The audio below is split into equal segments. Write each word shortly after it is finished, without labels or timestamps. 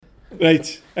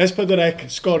Reit, S4C,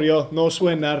 sgorio, nos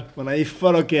Wener, mae yna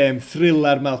uffar o gêm,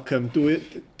 thriller Malcolm,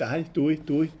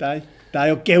 dau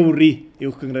o gewri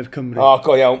i'w Cyngor Cymru. O,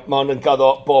 go iawn, mae hwn yn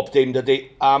gaddo bob dim dydy,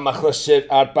 am achlysur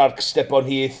ar Barc Stepon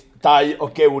Heath, dau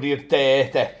o gewri'r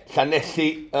de, Llanelli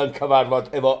yn cyfarfod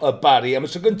efo y Bari. Am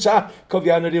y tro gyntaf,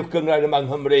 cofio yn yr uwch gyngrair yma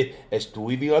yng Nghymru, es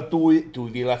 2002,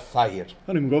 2003.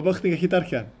 O'n i'n gwybod bod chdi'n gallu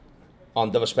darllen.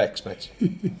 Ond efo specs, met.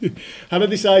 Hanner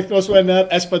di 7, nos Wener,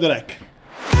 S4C.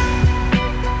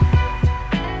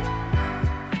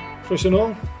 Croeso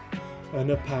nôl, yn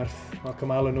y parth,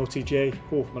 Malcolm Allen, OTJ.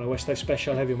 Mae'n westau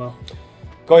special heddiw yma.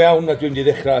 Go iawn, a dwi'n di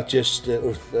ddechrau just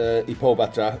wrth i pob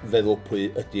adra feddwl pwy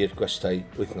ydy'r gwestau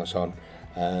wythnos hon.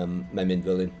 Mae'n mynd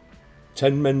fel un.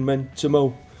 10 men meant to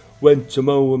mow, went to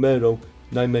mow a meadow.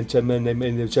 9 men, 10 men, 9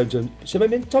 men, 10 men. Sut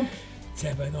mae'n mynd, Tom?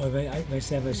 7, 8, 8,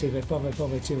 7, 6, 5,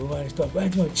 4, 2, 1, stop.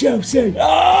 Chelsea!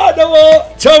 Ah, na fo!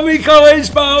 Tommy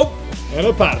Collins, bawb!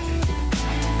 Yn y parth.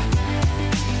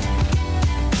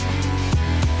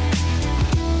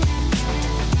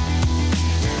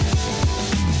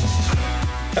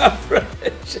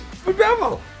 Mae'n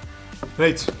beamol.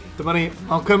 Reit, dyma ni,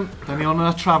 Malcolm, da ni on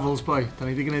yna Travels, boi. Da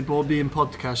ni wedi gwneud bob un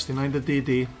podcast, un the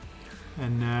DD,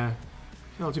 yn,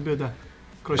 lle ti'n byw da?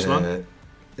 Groeslon?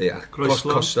 Ia,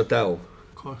 Costa Del.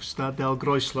 Costa del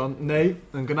Groeslon, neu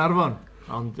yn Gynarfon,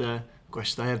 ond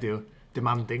gwesta heddiw,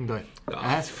 demanding, dwi.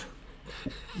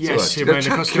 Yes,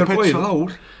 mae'n costio petrol.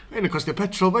 Mae'n costio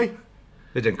petrol, boi.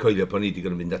 Feda'n coelio bod ni wedi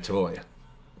gwneud mynd ato fo, ia.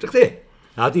 Drych di?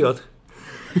 A diod.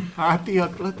 A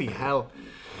diod, bloody hell.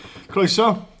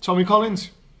 Croeso, Tommy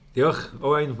Collins. Diolch,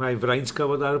 Owain, mae'n fraint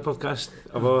gafod ar y podcast.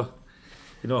 A fo,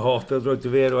 un o hoff bel roed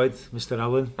dy fe roed, Mr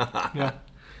Allen. Ia,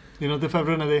 un o dy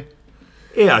ffefryn ydi.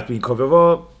 Ia, dwi'n cofio fo,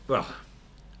 wel,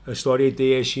 y stori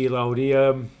ydi eisi lawr i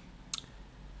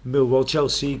Millwall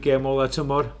Chelsea gêm ola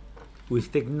tymor,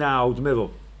 89, dwi'n meddwl.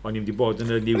 O'n i'n wedi bod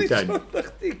yn y New Den.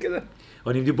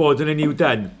 O'n i'n wedi bod yn y New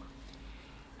Den.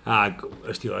 Ac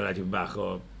ysdi o'n rhaid i'n bach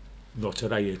o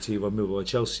notoriety efo Millwall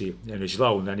Chelsea. Yn ys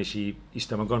lawn, a nes i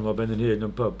eistedd mewn gonfod ben yn hyn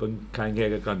yn pub yn cael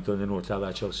geg a grando yn yr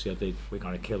o'r Chelsea a dweud, we're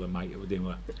gonna kill him, mate, efo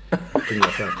dim o.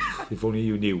 If only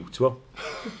you knew, t'wo?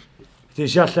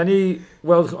 Dyn si allan i,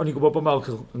 wel, o'n i'n gwybod bod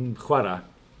Malcolm yn chwarae,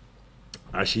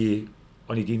 a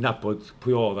o'n i wedi nabod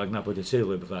pwy oedd ac nabod y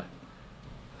teulu bethau.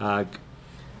 Ac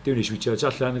dwi'n i switio at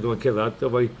allan yn gwybod cerdded, o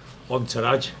fwy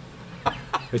entourage,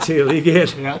 y teulu i gyr.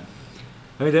 A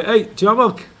mi'n dweud, ei, ti'n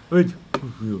Malc? Mi'n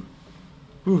dweud,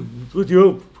 dwi'n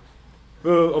dweud,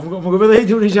 o'n gwybod dweud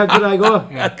hwn i siarad Gymraeg o.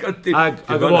 Ac o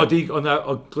fod i, o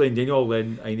Glendi'n Olen,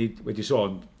 a ni wedi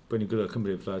sôn, bod ni'n gwybod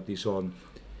Cymru bethau, wedi sôn,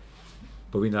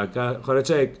 bod fi'n ag, chwarae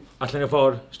teg, allan y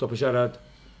ffordd, stop y siarad.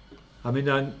 A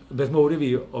mynd yn beth mowr i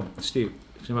fi, o Steve,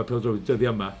 sy'n mae pêl-drwydd dyddi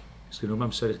yma, sgyn nhw'n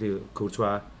amser i chdi,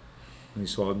 Courtois, yn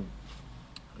ei sôn,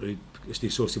 ysdi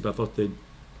sws i bathodyn.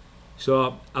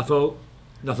 So, nath o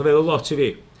feddwl lot i fi.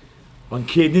 Ond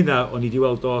cyn hynna, o'n i wedi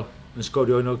weld o yn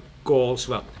sgorio un o gols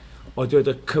fel. Oedd oedd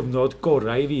y cyfnod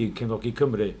gorau i fi yn cefnogi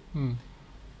Cymru.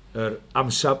 Yr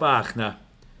amser bach na,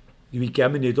 20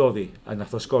 munud oedd hi, a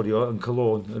nath o sgorio yn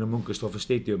Cologne yn y Mungersdorf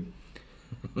Stadium.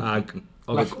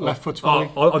 Left foot volley.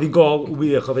 Oedd hi'n gol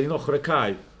wych, oedd hi'n ochr y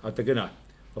cae, adeg yna.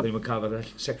 Oedd hi'n cael ar y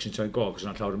section to'n gol, cos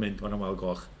yna'n llawr yn mynd, mae'n aml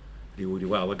goch. Rhyw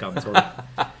wel y gant oedd.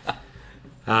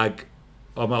 Ac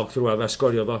o Malc drwad a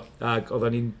sgorio ddo. Ac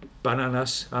oedd hi'n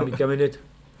bananas am 20 munud.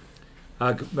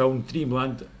 Ac mewn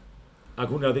Dreamland, ac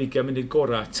hwnna oedd 20 munud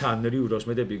gorau tan yr Euros,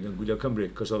 mae debyg yn gwylio Cymru,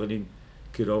 cos oedd hi'n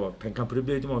curo pen campur y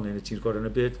byd ym ond, yn y tîr gorau yn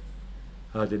y byd.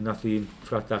 A dyn nath i'n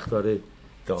ffradach dori.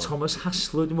 Thomas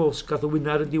Hasler, dwi'n meddwl, gath o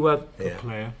wynar yn diwedd.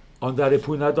 Ond ar y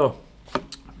pwynad o,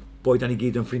 boed ni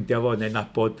gyd yn ffrindiau fo, neu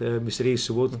nabod Mr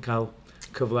Easterwood yn cael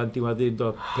cyflan diwedd un do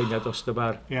peiniad os dy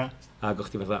bar. Ac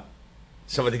o'ch ti fatha.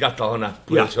 So wedi gadael hwnna,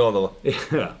 pwyl siodd o.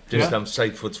 Just am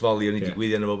side foot volley o'n i wedi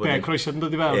gwyddio yn efo. Be, croeso yn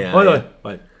dod i fewn? Oed.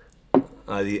 A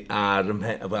di ar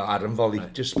ym volley,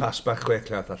 just pass back chwech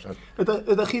llaeth allan.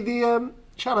 Ydych chi wedi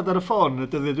siarad ar y ffôn y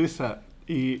dyddiad dwytha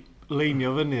i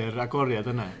leinio fyny'r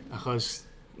agoriad yna, achos...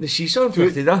 Nes i sôn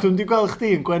ffwrdd i da? Dwi'n di gweld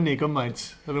chdi yn gwenu gymaint.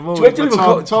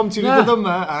 Tom, ti'n mynd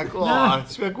yma, ac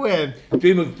sbio gwen.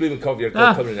 Dwi'n mynd cofio'r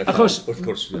gol Cymru na achos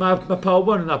mae pawb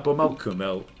yn nabod Malcolm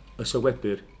fel y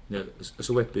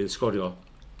sylwebydd sgorio.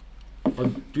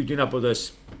 Ond dwi'n nabod ys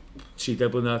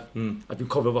 30 blynedd, a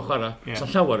dwi'n cofio fo chwarae.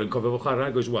 Sa'n llawer yn cofio fo chwarae,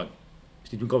 goes wan.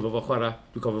 Dwi'n cofio fo chwarae,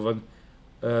 dwi'n cofio fo'n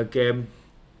gêm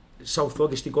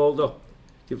Southall, gys ti gol do.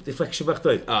 Deflection bach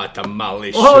dweud? Da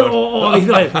malish. Dwi'n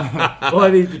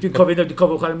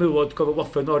cofio chwarae Millwall, dwi'n cofio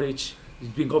Watford Norwich,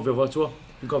 dwi'n cofio fo,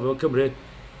 dwi'n cofio Cymru.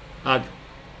 Ac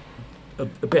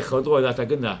y bechod oedd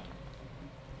adeg yna,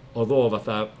 oedd o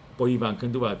fatha boi ifanc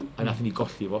yn dwad, a nath ni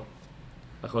golli fo.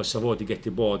 achos sa fod i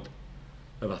geti bod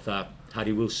y fatha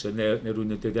Harry Wilson neu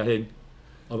rhywun yn dweud hyn,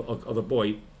 oedd y boi,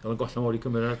 oedd yn gollon mor i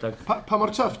cymryd ar adag. Pa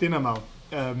mor tough di yna mal?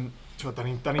 Da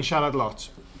ni'n siarad lot.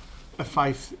 Y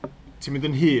ffaith, ti'n mynd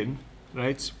yn hun,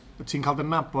 right? Ti'n cael dy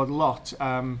nabod lot.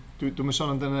 Dwi'n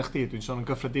sôn amdano chdi, dwi'n sôn yn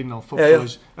gyffredinol,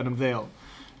 ffocws yn ymddeol.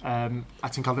 A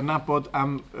ti'n cael dy nabod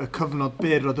am y cyfnod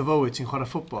byr o dy fywyd ti'n chwarae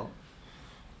ffwbol.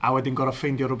 A wedyn gorau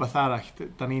ffeindio rhywbeth arall.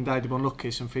 Da ni'n dau wedi bod yn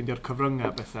lwcus yn ffeindio'r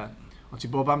cyfryngau bethau. Ond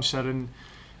ti bob amser yn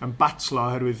batlo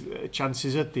oherwydd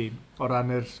chances ydy o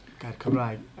ran yr gair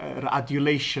Cymraeg, yr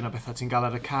adulation a bethau ti'n gael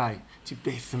ar y cae. Ti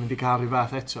byth yn mynd i cael rhyw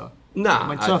fath eto. Na.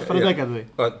 Mae'n tough ar y degad fi.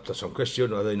 Does o'n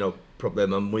cwestiwn, oedd un o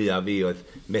problemau mwyaf fi oedd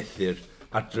methu'r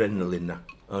adrenalin na.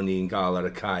 O'n i'n gael ar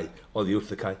y cae, oedd i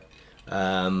wrth y cae.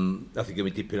 Nath i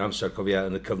gymryd dipyn amser cofia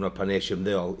yn y cyfnod pan eisiau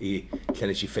ymddeol i lle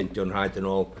nes i ffendio'n rhaid yn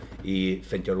ôl i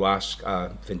ffendio'r wasg a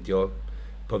ffendio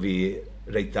po fi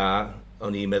reit da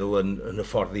o'n i'n meddwl yn y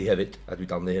ffordd i hefyd a dwi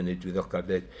dal neu hynny, dwi ddiolchgar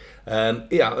dweud.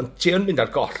 Ond ti yn mynd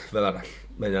ar goll fel arall,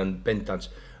 mae'n bendant.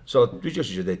 So dwi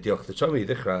jyst eisiau dweud diolch, to mi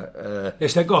ddechrau...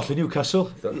 Esta goll i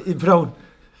Newcastle, un prawn.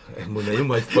 Mwyn ei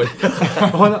unwaith boi.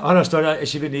 Hwna stori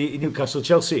eisiau fynd i Newcastle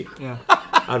Chelsea.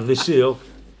 Ar ddysil.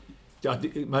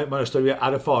 Mae'n stori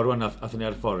ar y ffordd, athyn ni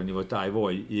ar y ffordd, ni fod dau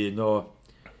fwy, un o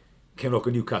cefnog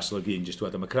o Newcastle ag un jyst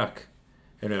wad am y crac.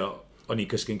 O'n i'n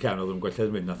cysgu'n can, oedd yn gweithio'n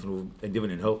mynd, nath nhw endio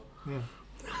fyny'n hyl.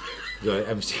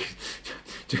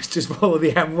 Just followed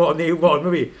the M1, A1,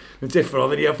 mae fi. Yn differ,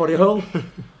 oedd ni ar ffordd i hyl.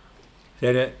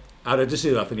 Ar y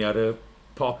dysil, athyn ni ar y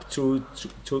pop trwy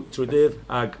dydd,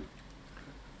 ag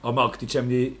o Malc di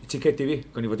trefnu ticedi fi,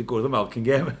 gwn i fod i gwrdd o Malc yn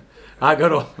gem. Ag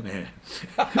ar ôl,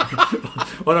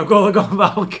 o'n am golwg o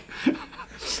Malc.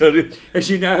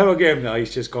 Ys i'n ar o gem na,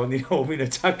 he's just gone home in a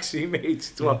taxi,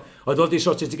 mate. Oedd oedd i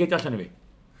sortio ticedi allan i fi.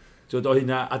 Oedd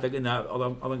hynna, adag yna,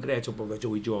 oedd yn gret o bod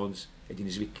Joey Jones, Edin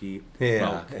Iswici,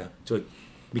 Malc,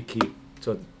 Mickey,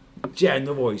 Jen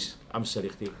o Voice, amser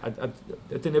i chdi. A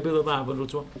dyna bydd o dda fan rwy'n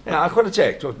twa. A chwarae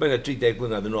teg, mae'n 30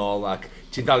 blynedd yn ôl ac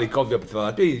ti'n dal i cofio beth fel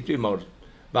yna. Dwi mor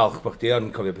falch bod chdi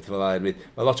yn cofio beth fel yna.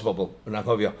 Mae lot o bobl yn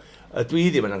anghofio. Dwi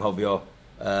ddim yn anghofio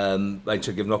faint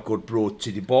o gefnogwr brwd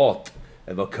ti wedi bod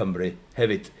efo Cymru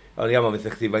hefyd. Ond iawn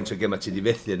fydd chdi faint o gema ti wedi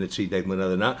fethu yn y 30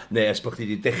 mlynedd yna, neu os bod chdi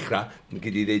wedi dechrau, mae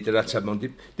gyd i ddeud yr ateb mewn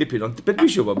dipyn, ond beth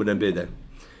dwi'n siŵr bod yn byd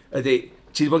ydy,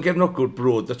 ti wedi bod yn gefnogwr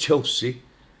brwd o Chelsea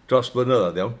dros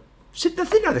blynyddoedd iawn. Sut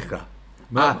nath hynna ddechrau?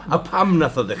 A pam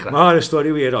nath o ddechrau? Mae'n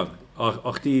stori wir on.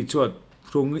 O chdi,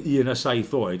 rhwng 1 a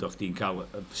 7 oed, o chdi'n cael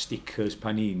stickers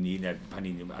Panini, neu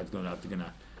Panini, adag yna.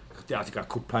 Chdi cael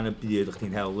cwpan y byd, o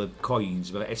chdi'n hel y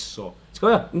coins fel eso. Ti'n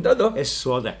gwybod? Ynddo?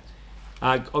 Eso, de.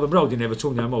 Ac oedd yn brawd i'n efo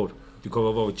twniau mawr. Dwi'n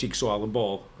cofio fo jigsaw al yn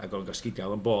bol, ac oedd yn gasgidio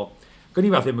al yn bol. Gan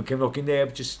i fath ddim yn cefnogi neb,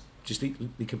 just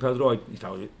licen pêl-droed, i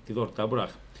llaw diddordab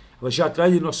bwrach. Oedd yn siadra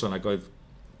un noson ac oedd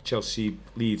Chelsea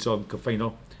Leeds o'n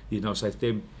cyffaenol,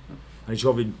 1970. A ni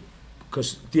eisiau ofyn,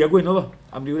 cos Diagwyn oedd o,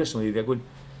 am ryw reswm oedd Diagwyn.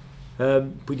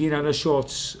 Pwy di yna yn y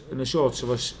shorts,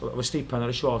 efo steipan ar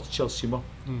y shorts Chelsea mo,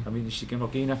 a mi nes i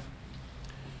gefnogi yna.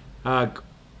 Ac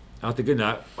adeg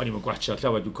yna, o'n i'n gwachio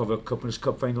llawer, dwi'n cofio Cup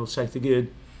Cup Final 71.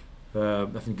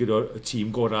 Nath ni'n gyda'r tîm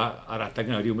gorau ar adag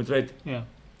yna, Real Madrid.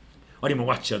 O'n i'n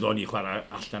gwachio, o'n i'n chwarae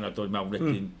allan a dod mewn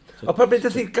wedyn. O pa beth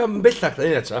ydych chi gan bellach na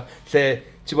hynny eto, lle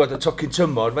ti'n bod y tocyn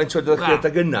tymor, faint oedd chi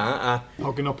adag yna a...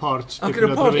 Hogyn o port. Hogyn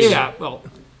o port, ie. Wel,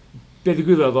 beth i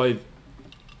gwybod oedd,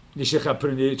 nes i chael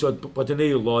prynu, bod yn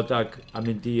eulod a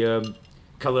mynd i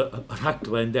cael y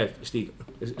rhaglen,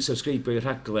 subscribe i'r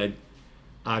rhaglen,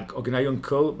 ac o gynnau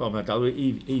uncle, mae'n dal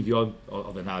Eifion,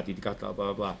 oedd yn nad i wedi gadael,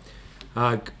 bla bla.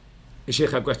 Ac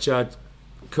eisiau chael gwachad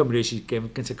Cymru, eisiau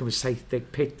gyntaf Cymru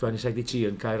 74 neu 73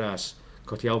 yn Caer Ras,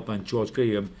 Coti Alban, George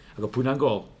Graham, ac o pwyna'n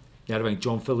gol, ni arwain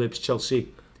John Phillips, Chelsea.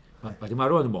 Mae di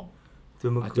marw yn ymo.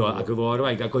 Ac o fo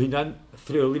arwain, ac o hynna'n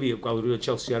thrill i fi, gweld rhywun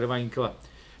Chelsea arwain cyla.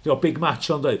 O big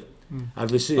match ond oedd, ar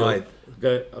ddysil.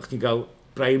 O'ch ti'n cael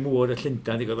Brian Moore y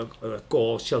Llundain, oedd y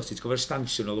gol Chelsea, ti'n gofio'r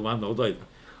stansiwn oedd yn wahanol oedd.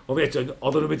 O fe eto,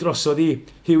 oedd nhw'n mynd drosodd i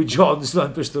Hugh Johns,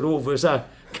 Bristol Rovers a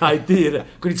Cae Dyr.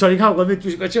 Gwni torri Nghalon mynd,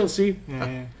 dwi'n gwneud Chelsea.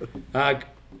 Ac,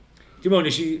 dim ond,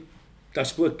 nes i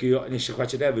datblygu, nes i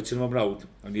chwachod Everton o'n mrawd,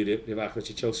 o'n i fach o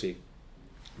Chelsea.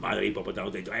 Mae'n rhaid bobl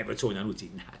dal dweud, Everton yn wyt ti,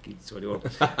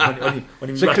 O'n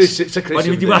i'n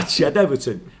mynd i watchiad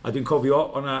Everton, a dwi'n cofio,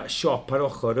 o'na siop ar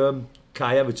ochr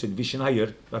Cae Everton, Vision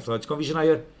Hire, ti'n gwybod Vision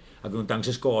Hire? Ac o'n dangos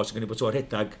y sgôs, ac o'n i'n bod o'r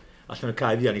rhedag, allan o'r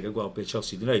Cae fi, a ni'n gweld beth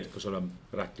Chelsea dwi'n gwneud, cos o'n am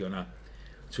radio yna,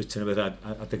 Twitter na beth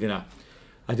adeg yna.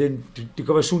 A dwi'n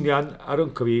gofio swnio'n ar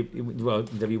ynco fi, mynd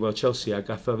â fi weld Chelsea, a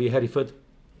gatho fi Hereford.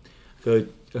 Y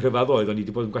rhyfedd oedd, o'n i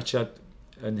wedi bod yn gwachad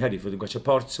yn Hereford, yn gwachad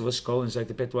Port, sef ysgol yn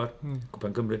 74,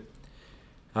 Cwpan Cymru.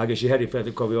 A ges i Hereford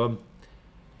yn cofio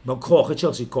mewn coch y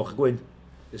Chelsea, coch y gwyn,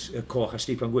 coch a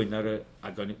Stephen Gwyn,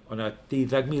 ac o'na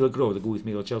 12,000 growd ag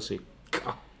 8,000 o Chelsea.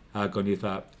 Ac o'n i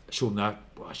dda, siwrna,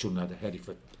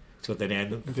 Hereford. So, dyn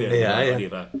e'n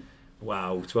ffyrdd,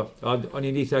 waw, o'n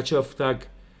i'n eitha chyfft ag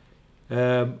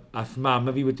ath mam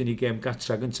a fi wedyn i gem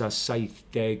gatra gynta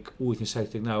 78 yn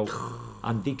 79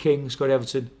 Andy King sgor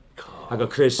Everton ac o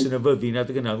Chris yn y fyddin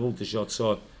adeg yna yn shot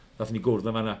so nath ni gwrdd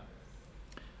am hana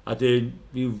a dyn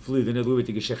fi flwyddyn y ddwy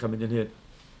wedi gysech am mynd yn hyn.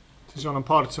 Ti'n sôn am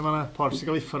Port yma na? Port sy'n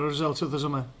cael uffar o'r result wrthos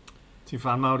yma? Ti'n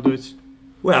fan mawr dwyt?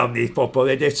 Wel, ni bobl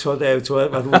ed eto dew,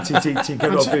 ti'n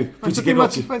cyrrobi. Faint o dim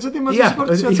oes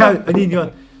sportio? Yn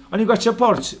union. O'n i'n gwachio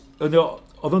Port, oedd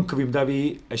yn cyfym da fi,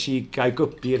 ys i gael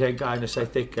gybu'r hen gael yn y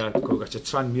 70au, oedd gwachio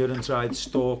Tranmere yn traed,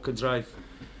 Stoke yn traed,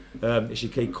 ys i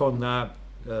cei Conna,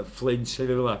 Flint,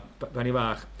 fan i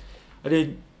fach. A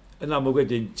dyn, yn amlwg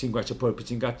wedyn, ti'n gwachio pwy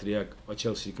ti'n gadru, ac o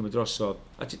Chelsea cymryd drosodd,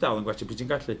 a ti dal yn gwachio pwy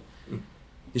ti'n gallu.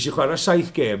 Nes i chwarae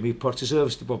 7 gêm i Port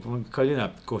Reserves, di bobl yn cael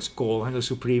yna, gol hang o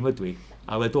Supreme ydw i.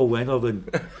 Aled Owen oedd yn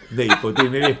neud bod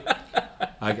dim i fi.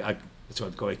 Ac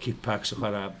gofio Kipax o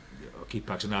chwarae,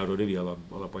 Kipax yn awr o'r i fi,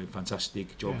 oedd o'n boi'n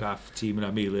ffantastig. Joe Gaff, tîm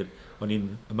yna Meilir, o'n i'n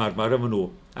ymarfer efo nhw.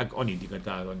 Ac o'n i'n digon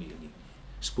da, o'n i'n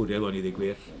sbwriel o'n i ddeg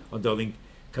gwir. Ond oedd i'n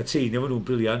cael tein efo nhw'n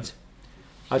briliant.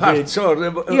 Part o'r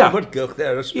ymwyrgylch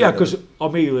der. Ia, cos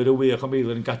o Meilir y wych, o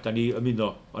Meilir yn gada ni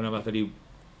ymuno. O'na fath o ryw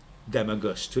dem yn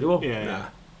gys, ti'n rhywbeth? Ie.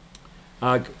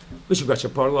 Ac wnes i'n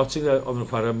gwachio por lot, oedd nhw'n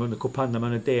chwarae yn y cwpan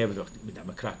yma yn y de, mynd am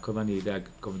y crac oedd ni,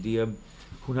 ac gofyn di,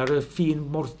 hwnna'r ffin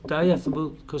mordau, a thyml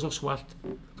cos oswallt.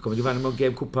 Gofyn di fan mewn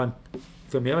gêm cwpan,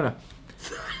 ffilmio fanna.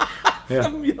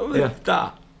 Ffilmio fanna, da.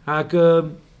 Ac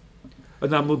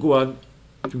yn aml gwan,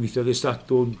 dwi'n gweithio ddi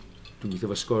Stadwn, dwi'n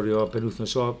gweithio fo sgorio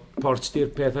penwthnos o Port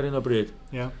di'r peth ar un o bryd.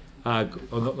 Ac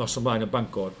nos ymlaen yn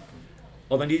Bangor.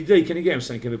 Oedden ni wedi dweud cyn i gêm,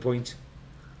 sa'n ni'n cymryd pwynt.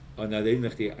 Ond na ddyn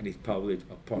chdi, a nid pawb ddweud,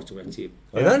 o Port o wet tîm.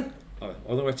 Oedden?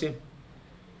 Oedd o'n wet tîm.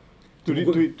 Dwi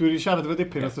wedi siarad efo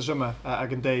dipyn wrth yma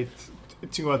ac yn deud,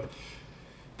 ti'n gwybod,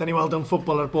 da ni weld yn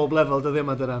ffwbol ar bob lefel dy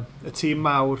ddim ydyna. Y tîm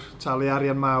mawr, talu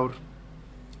arian mawr,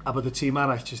 a bod y tîm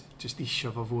arall just isio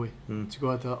fo fwy. Ti'n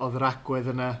gwybod, oedd yr agwedd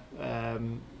yna,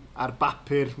 ar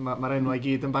bapur, mae'r enwau i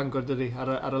gyd yn Bangor dydi,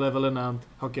 ar y lefel yna, ond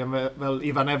hogian fel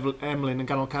Ifan Emlyn yn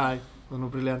ganol cae, oedd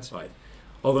nhw'n briliant.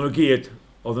 Oedd nhw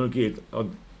gyd,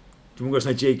 ond dwi'n gwybod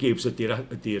na Jay Gibbs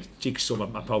ydy'r jigsaw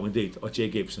mae pawb yn dweud, o Jay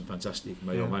Gibbs yn ffantastig,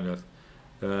 mae o'n manodd.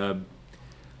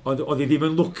 Ond oedd hi ddim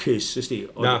yn lwcus,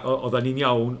 oedd ni'n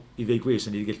iawn i ddweud gwir,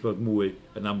 sa'n ni wedi gallu bod mwy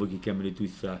yn amlwg i Cymru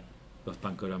dwytha, ddoth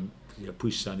Bangor am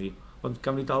pwysa ni, ond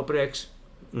gam ni dal breaks.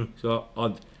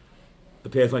 Ond y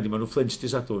peth wedi, maen nhw'n flinch di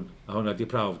Sadwn, a hwnna di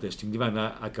prawf, des ti'n mynd i fanna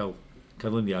a cael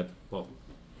canlyniad,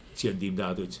 ti yn dim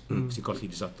da dwyt, ti'n colli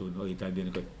di Sadwn, oedd hi da'n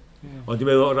dyn yn gweud. Ond dwi'n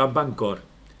meddwl o ran Bangor,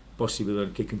 bosib bydd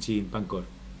o'n cic yn tîn Bangor.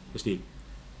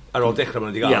 Ar ôl dechrau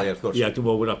maen nhw wedi gael, wrth gwrs. Ia, dwi'n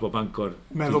meddwl wrach bod Bangor.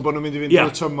 Meddwl bod nhw'n mynd i fynd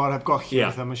drwy tymor heb golli,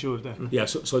 fatha mae'n siŵr, de. Ia,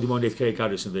 so dwi'n meddwl wneud Craig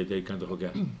Harris yn dweud, gwrandwch o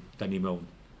gem. Da ni mewn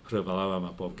rhyfel a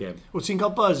fama bob gem. Wyt ti'n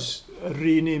cael buzz, yr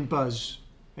un buzz,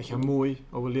 eich mwy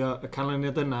o wylio y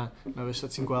canlyniad yna, na fysa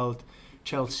ti'n gweld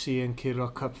Chelsea yn curo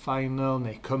Cup Final,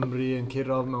 neu Cymru yn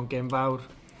curo mewn gem fawr?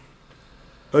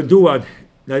 Yn dwan,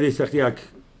 na i ddeitha chdi ag,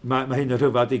 mae hyn yn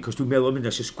rhyfad i, cos dwi'n meddwl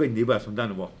mynd as y sgwennu beth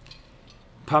amdano fo.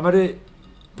 Pam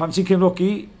ti'n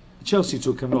cefnogi Chelsea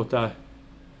trwy cefnoda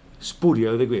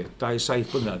sbwrio, oedd y gwir,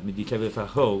 2-7 blynedd, mynd i llefydd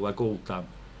fatha Hull ag Oldham,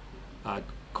 ag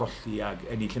colli ag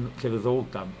ennill llefydd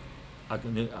Oldham, ag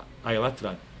ail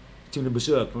adran. Ti'n mynd yn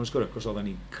bysyrdd, pan o'n sgorio, cos oedden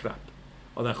ni'n crap.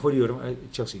 Oedden chwaraewr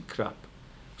Chelsea crap.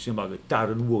 Sy'n meddwl,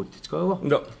 Darren Wood, ti'n gwybod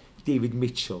efo? No. David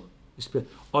Mitchell.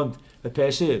 Ond y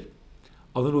peth sydd,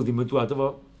 oedden nhw ddim yn dweud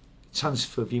efo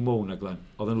transfer fi mewn ag lan.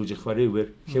 Oedden nhw wedi chwaraewyr,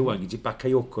 llewan, gyd i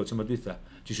Bakayoko, ti'n meddwl dweitha.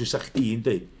 Jyst yw sa'ch di'n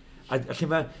dweud. A lle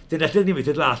mae, dyna lle ni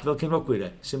wedi lall fel cefnogwyr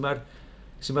sy'n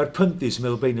mae'r pyndis yn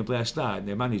meddwl bein y bles da,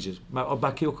 neu managers, o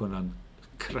Bakayoko yna'n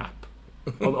crap.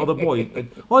 Oedd y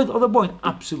boi'n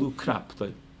absolute crap,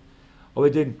 dweud. O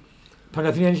wedyn, pan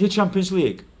nath ni ennill y Champions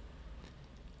League,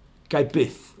 gai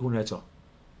byth hwnna eto.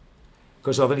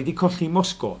 Cos oedden ni wedi colli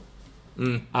Moscow,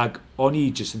 ac o'n i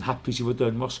jyst yn hapus i fod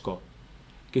yn Moscow.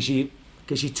 Ges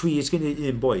i tweet gen i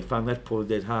un boi, fan Lerpwl,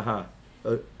 yn dweud, ha,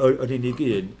 yr unig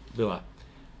un, fel la.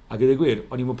 Ac ydy gwir,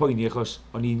 o'n i'n mwyn poeni achos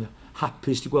o'n i'n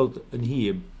hapus i gweld yn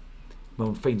hym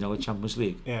mewn ffeinal y Champions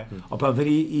League. Ond pan fydden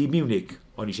ni i Munich,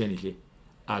 o'n i eisiau ennill i,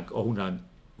 ac o hwnna'n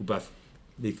rhywbeth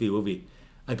neith ddiw o fi.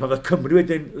 A pan fydden Cymru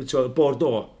wedyn,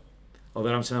 Bordeaux, oedd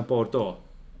yr amser yna Bordeaux,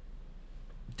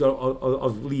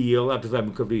 oedd Lille a beth ddim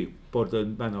yn cyfri, bod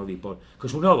yn banol i bod.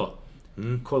 Cos hwnna oedd o,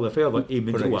 coelio ffe oedd o, im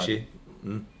yn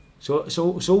drwan.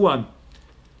 So wan,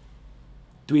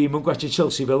 dwi'n mynd gwachio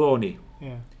Chelsea fel o'n i.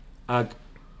 Ac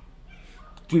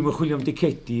Dwi'n mynd chwilio am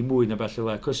dicedi mwy na bell o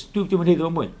le, cos dwi'n mynd heiddo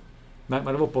mwy.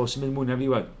 Mae'r bobl sy'n mynd mwy na fi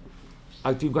wan.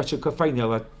 A dwi'n gwachio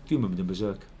cyffainal a dwi'n mynd yn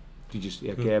berserk. Dwi'n just,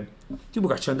 gêm. Dwi'n mynd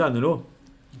gwachio amdano nhw.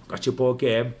 Gwachio bob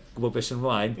gêm, gwybod beth sy'n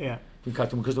ymlaen. Dwi'n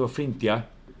cadw yn cysdo o ffrindiau,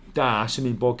 da sy'n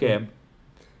mynd bob gêm.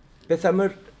 Beth am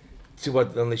yr, ti'n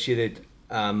gwybod, fel nes i ddweud,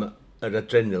 am yr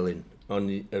adrenalin,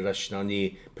 y rush na ni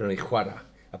pan o'n i chwarae,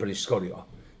 a pan o'n i sgorio,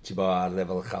 ti'n bod ar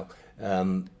lefel uchel.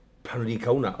 Pan o'n i'n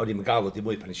cael hwnna, o'n i'n gael o dim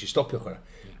mwy pan nes i stopio chwarae.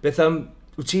 Beth am,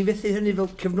 wyt ti'n fethu hynny fel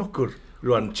cefnogwr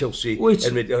rwan Chelsea? Wyt.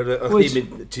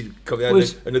 Ti'n cofio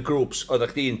yn y grŵps,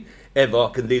 oeddech chdi'n efo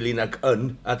ac yn ddilyn ag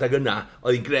adag yna,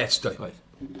 oedd hi'n gret doi.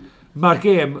 Mae'r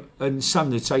gêm yn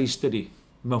sanitized ydi,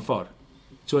 mewn ffordd.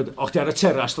 O'ch ti ar y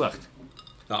teras, lach?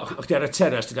 O'ch ti ar y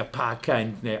teras, ti'n cael Park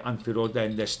End, neu Anfield Road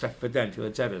End, neu Stefford End,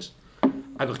 ti'n teras.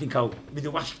 Ac o'ch ti'n cael mynd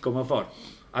i wallgo mewn ffordd.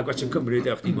 Ac o'ch ti'n Cymru,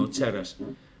 o'ch ti'n mewn teras.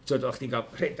 O'ch ti'n cael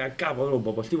rhedeg gafod o'n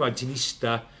bobl, ti'n wan, ti'n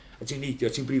ista, a ti'n neidio,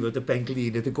 ti'n brifo dy ben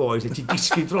glin y dy goes, a ti'n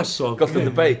disgu drosodd.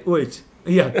 Golled y bei. Wyt.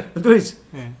 Ia, yn dweud.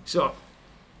 So,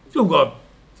 dwi'n gwybod,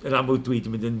 yn aml dwi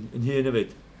wedi mynd yn hyn y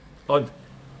fyd. Ond,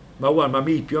 mae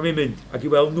meibio mi'n mynd, ac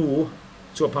i weld nhw,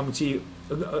 pan ti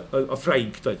o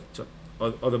Ffrainc,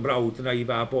 oedd y mrawd yna i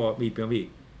fa bo meibio fi,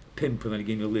 5 oedd yna i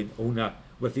genio lun, o hwnna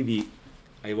werth i fi,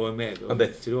 a i fo yn med. Am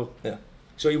beth.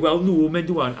 So, i weld nhw mynd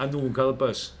dwi'n, a nhw'n cael y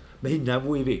bus, mae hynna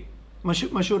fwy fi. Mae'n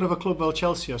siŵr efo clwb fel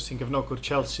Chelsea, os ti'n gefnogwr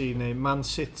Chelsea neu Man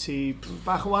City,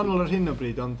 bach o wahanol ar hyn o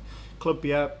bryd, ond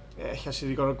clwbiau eich sydd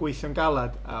wedi gorfod gweithio'n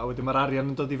galad, a wedyn mae'r arian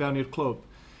yn dod i fewn i'r clwb.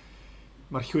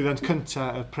 Mae'r llwyddiant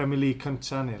cyntaf, y Premier League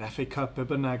cyntaf, neu'r FA Cup y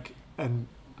bynnag yn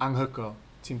anghygol.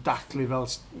 Ti'n dathlu fel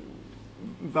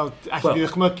allu di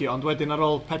ddychmygu, ond wedyn ar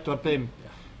ôl 4-5,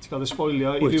 ti'n cael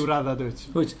ddyspoilio i ryw radda dwyt.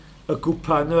 Wyt, y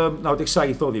gwpan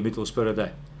 97 oedd i Middlesbrough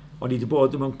yde. O'n i wedi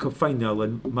bod mewn cup final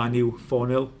yn Man U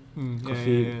 4-0.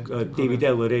 David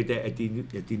Eller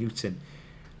Eddie Newton.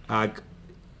 Ac,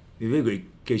 ni ddim gweud,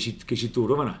 ges i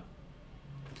dŵr o fanna.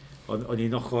 O'n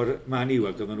i'n ochr Man U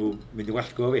ac oedden nhw mynd i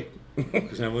wallgo fi.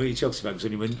 Cos yna mwyn i Chelsea fan, cos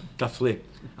o'n i'n mynd dathlu.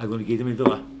 Ac o'n i gyd yn mynd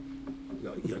yla.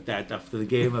 You're dead after the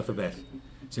game, fath o beth.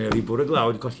 So o'n i'n bwrdd y glaw,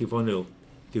 wedi colli 4-0.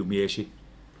 Diw, mi eisi.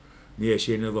 Mi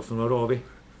eisi yn y ddoffon o'r o fi.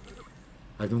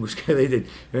 A dwi'n gwrs cael ei ddyn,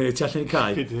 tu allan i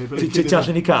cael. Tu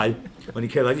allan i cael. O'n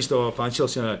i'n cael ei sto fan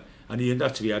Chelsea yna. A ni yn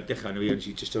dati fi ar dechan o fi, ond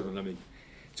i'n just orfod na mynd.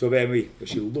 So fe mi,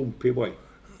 os i'n lwmpi boi.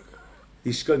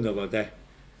 Di sgynno fo, de.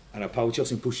 A na Paul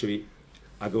Chelsea yn pwysio fi.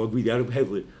 Ac o'n gwyddi ar y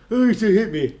heddlu. Oh, you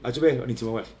hit me. A ti'n fe, o'n i'n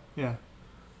teimlo well. Ie.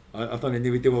 A thon i'n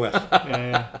newid dim o well.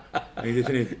 Ie. A ni'n dweud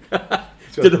hynny.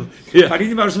 Pan i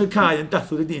ddim aros yn y cael yn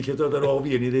dathwr y dyn lle dod ar ôl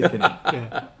fi yn ei dweud hynny.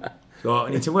 So,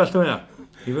 o'n i'n teimlo well o hynna.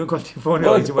 Ni fy'n colli ffôn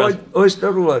o, ti'n well. Oes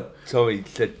na rhywbeth, Tommy,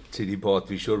 lle ti wedi bod,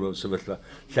 fi'n siŵr mewn sefyllfa,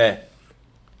 lle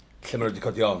maen nhw wedi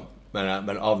codi on,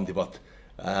 mae'n ofn di bod.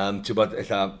 Ti'n bod,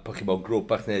 illa, po chi mewn grŵp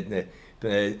bach neu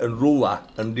yn rwla,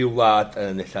 yn ryw wlad,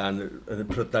 yn y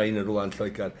Prydain, yn rwla yn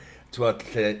Lloegr, ti'n bod,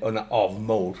 lle o'na ofn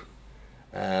mowr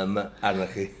arna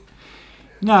chi.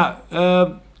 Na,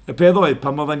 y peth oedd,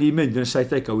 pan oedden ni'n mynd yn y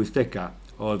 70au, 80au,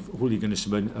 oedd Hooligan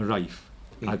yn Raif,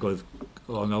 ac oedd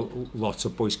o'na lot o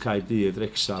boes Caerdydd,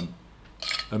 Wrexham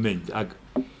yn mynd. Ac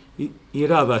i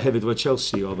radda hefyd efo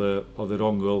Chelsea, oedd yr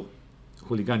ongl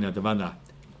hwliganiad y fanna.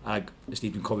 Ac ysdi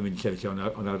dwi'n cofio mynd i llefydd lle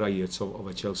o'na riot o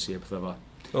Chelsea a pethau fa.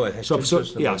 So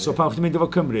pan chdi'n mynd efo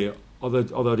Cymru,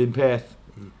 oedd o'r un peth.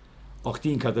 O'ch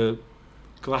di'n cael y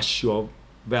glasio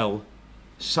fel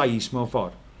sais mewn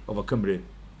ffordd efo Cymru.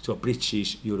 So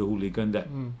British yw'r hooligan de.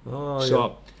 So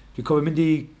dwi'n cofio mynd i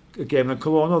gêm na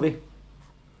Cologne oedd hi.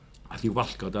 A di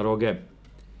wallgod ar o gem.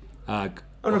 Ond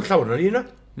yn llawer o'n un o?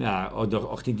 Na, ond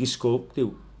o'ch ti'n disgwyl,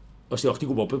 os o'ch ti'n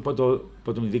gwybod bod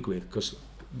o'n mynd ddigwydd, cos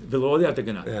fel oedd i adeg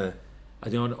yna.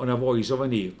 A o'na boes o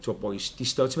fan ni, boes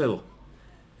distaw ti'n meddwl.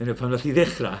 Yn y pan oedd i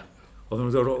ddechrau, oedd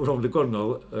nhw'n rownd y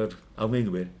gornol yr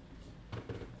Almaenwyr.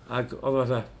 Ac oedd o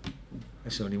fatha,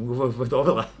 eso, ni'n gwybod bod o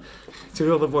fel la. Ti'n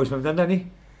rhaid o'r boes mewn dan ni.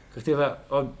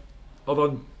 Oedd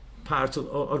o'n part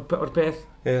o'r peth.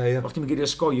 O'ch ti'n mynd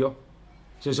geirio sgoio.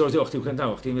 So o'ch ti'n gwneud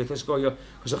o'ch ti'n mynd sgoio,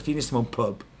 cos o'ch ti'n nist mewn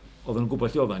pub, oedd nhw'n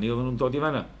gwybod lle oedd ni, oedd nhw'n dod i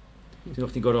fanna.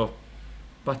 O'ch ti'n gorau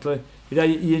battle. Un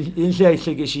lle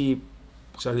lle ges i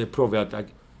profiad, ac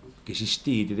ges i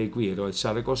styd i ddweud gwir, oedd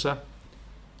Saragossa.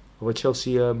 Oedd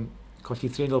Chelsea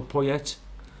colli 3-0 Poyet.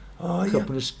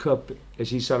 Cup Cup,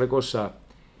 ges i Saragossa,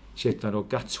 Siedan o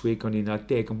Gatwick, o'n i'n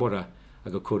 10 yn bora,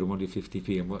 ac o cwrw mwyn i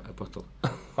 50p y botol.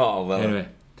 Anyway,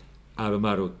 a fy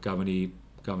marw, gafon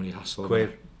ni hassle.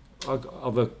 Cwyr.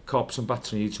 Oedd y cops yn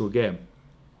batru ni trwy'r gêm.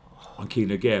 Ond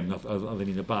cyn y gêm, oedd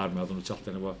ni'n y bar me, oedd nhw'n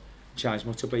tallan efo Charles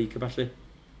motorbike a falle.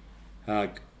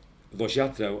 Ac ddos i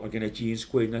adre, oedd gen i jeans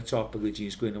gwyn a top, ac oedd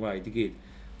jeans gwyn a waid i gyd.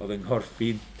 Oedd yng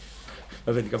nghorffin,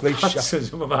 Oedd wedi cael Pleisio.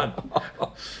 Parsons yma fan.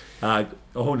 Ac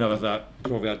o hwnna fatha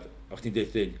profiad, o'ch ti'n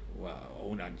dweud dyn, o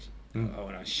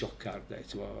hwnna'n siocar, de.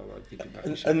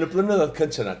 Yn y blynyddoedd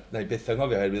cyntaf na, na i byth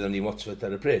angofio, oherwydd o'n i Watford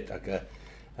ar y pryd, ac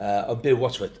o'n byw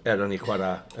Watford o'n i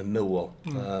chwarae yn Millwall.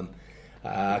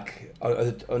 Ac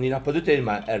o'n i'n abod y dyn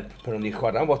yma pan o'n i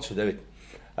chwarae yn Watford hefyd.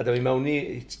 A da fi mewn i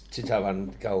ti tafan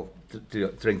gael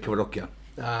drink cyfarogio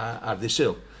ar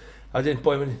ddisil. A dyn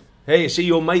boi mynd, hey, I see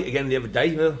your mate again the other day.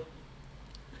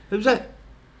 Who was that?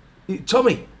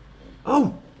 Tommy?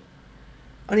 Oh!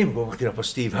 A ni'n gwybod bod chdi'n abod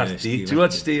Steve Hardy. Ti'n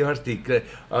gwybod Steve Hardy?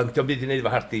 Ond dwi'n byd i wneud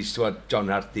efo Hardy,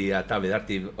 John Hardy a David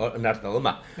Hardy yn ardal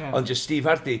yma. Ond just Steve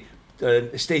Hardy,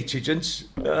 estate agents,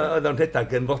 oedd o'n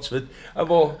rhedag yn Watford. A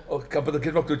fo, gan bod yn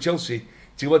cyrfogwr Chelsea,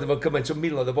 ti'n gwybod efo cymaint o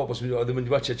miloedd o bobl sy'n mynd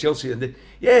i watcha Chelsea. And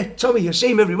yeah, Tommy, you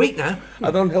see him every week now.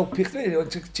 A ddo'n helpu chdi,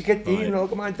 ti'n gedi un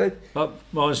o'r gymaint dweud.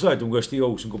 Mae'n sled, dwi'n gwestiwn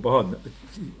Ows yn gwybod hon.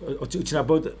 Ti'n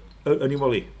abod yn i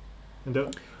moli? Ynddo.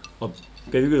 Ond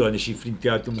beth yw nes i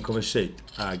ffrindiau dwi'n cofio syd,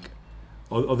 ac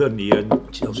oedd ni yn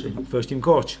first team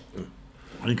coach.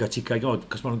 O'n i'n cael ticau gynod,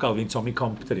 cos maen nhw'n gael fi'n Tommy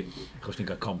Comp, dyri. Cos ni'n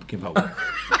cael Comp gyn fawr.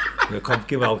 Comp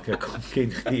gyn fawr, Comp gyn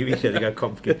chdi weithiau, ni'n cael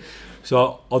Comp gyn. So,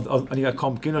 o'n i'n cael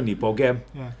Comp gyn o'n ni bob gem,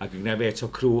 ac yn gwneud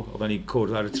eto crw, oedd o'n i'n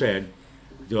cwrdd ar y tren.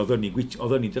 Oedd o'n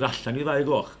i'n dod allan i 2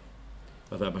 gloch.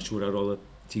 Fydda, mae'n siŵr ar ôl y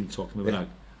team talk yma fynnag.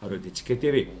 A roedd i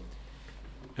ticedi fi.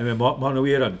 Mae hwn yn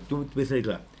wir yn, dwi'n beth wneud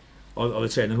le. Oedd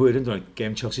y tren yn hwyr yn dod,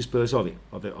 gem Chelsea Spurs oedd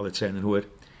y tren yn hwyr.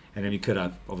 En ni'n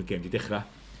cyrraedd, oedd y gem di dechrau.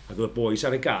 Ac oedd y boys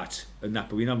ar y gat yn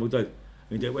napo fi'n amlwg doedd.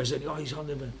 Mi'n dweud, where's it? Oh, he's on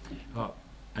there.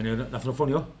 A nath nhw'n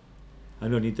ffonio. A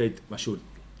nhw'n i'n dweud, mae'n siŵr,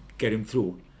 get him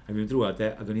through. A mi'n drwad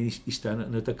e, ac o'n i'n eistedd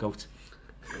yn y dugout.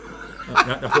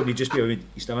 Nath o'n i just bio fi'n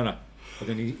eistedd fanna. Ac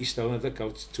o'n i'n eistedd yn y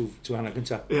dugout tw hanner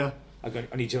gynta. Ac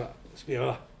o'n i'n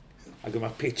sbio fa. Ac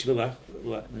o'n pitch fel la.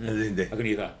 Ac o'n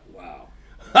i'n dda, wow.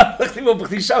 Chdi'n meddwl bod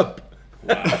chdi'n sub?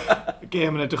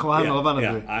 Gêm yn edrych o wahanol o fan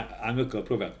ydw i. Anhygoel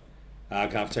profiad.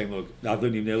 Ac half time log. Na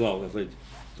ddyn ni'n neud lol.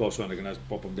 Dos fan ac yna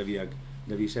bobl da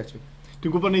fi set fi.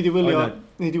 Dwi'n gwybod ni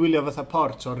di wylio fatha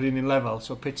port o'r un lefel,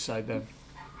 so pitchside.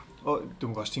 Dwi'n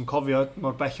gwybod os ti'n cofio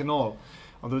mor bell yn ôl.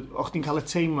 Ond o'ch ti'n cael y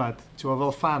teimlad, ti'n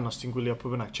fel fan os ti'n gwylio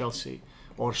pwy bynnag Chelsea,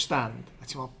 o'r stand. A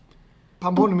ti'n meddwl,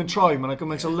 pam bod nhw'n mynd troi, mae'n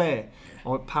gymaint o le.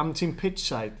 O pam ti'n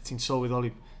pitchside, ti'n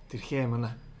sylweddoli, di'r lle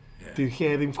yma. Di'r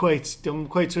lle ddim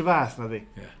cweit rhy fath na di.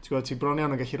 Ti'n gwybod, ti bron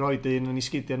iawn yn gallu rhoi dyn yn ei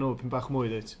sgidiau nhw, pyn bach mwy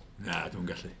dweud. Na, dwi'n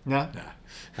gallu. Na?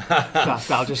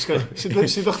 Dal, just sgwyd.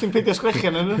 Sut o'ch ti'n peidio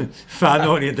sgrechian yn nhw? Fan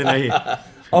o'n i, dyna hi.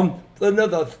 Ond,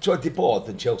 blynyddoedd, ti'n wedi bod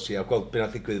yn Chelsea a gweld beth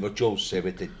nath ddigwydd efo Jose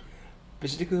wedyn.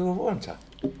 Beth sy'n digwydd efo fo yn ta?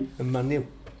 Yn Man U.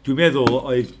 Dwi'n meddwl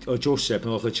o Jose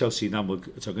pan oedd o Chelsea yn amlwg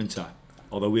y tro gyntaf.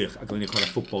 Oedd o wych, ac oedd ni'n chwarae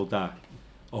ffwbol da.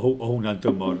 O hwnna'n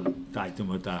dymor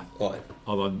da.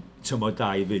 Oedd o'n tymor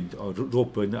da i fynd. O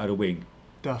Robin ar y wing.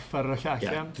 Duff ar y llall,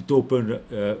 iawn.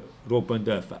 Robin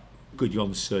Duff, Good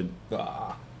Johnson.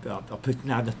 O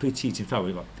Petit ti'n ffawr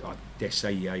efo. O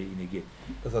Desa i ni gyd.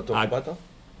 Oedd o dwbad o?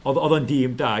 Oedd o'n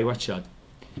dîm da i watchad.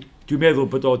 Dwi'n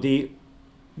meddwl bod o di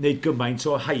wneud gymaint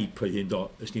o hype oedd hyn do.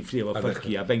 Ys ni'n ffrio efo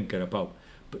Fergie a Wenger a pawb.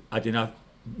 A di nath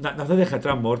o ddechrau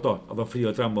dramor do. Oedd o'n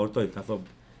ffrio dramor do. Nath o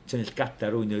tynnull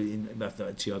gadar rwy'n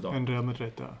trio do. Yn Real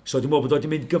Madrid do. So dwi'n meddwl bod o di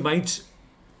mynd gymaint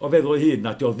o feddwl o hyn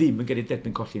na di o ddim yn gyrru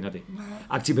derbyn colli na di.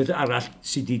 Ac ti'n beth arall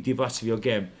sydd di diflasu fi o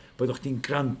gem, bod o'ch ti'n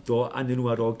grando anyn nhw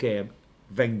ar ôl gem,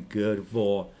 Wenger, fo,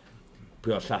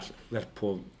 pwy o'r llall,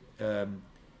 Lerpwl,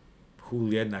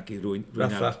 Julian ac i rwy'n.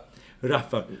 Raffa.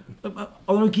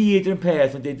 Oedd nhw gyd yn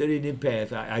peth, yn dweud yr un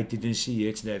peth, I didn't see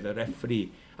it, neu the referee.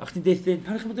 Ac ti'n dweud,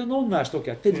 pan ych chi'n bod yn onast,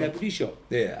 dyna bod isio.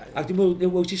 Ac dwi'n meddwl,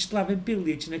 wyt ti'n Slaven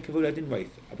Bilic yn y cyfwriad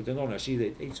unwaith, a bod yn onast i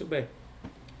ddweud, ei, so be,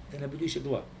 dyna bod isio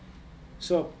glwad.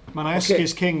 So, Mae'n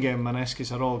esgus cyn gem, mae'n esgus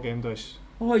ar ôl gem, does?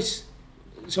 Oes.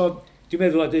 So, dwi'n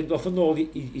meddwl, a ddoth yn ôl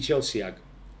i Chelsea, ac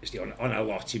o'na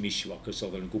lot i misio, cos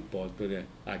oedd yn gwybod,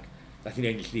 ac dath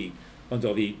i'n ennill lig. Ond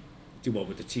oedd hi, dwi'n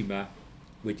meddwl bod y tîma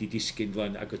wedi disgyn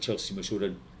flaen, ac o Chelsea mae'n siŵr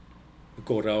yn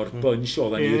gorau o'r bunch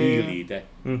oedd yn ei rili, de.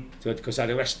 Cos ar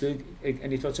y rest yn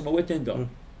ei thot yma wedyn, do.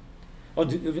 Ond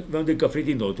fewn dwi'n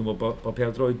gyffredinol, dwi'n meddwl bod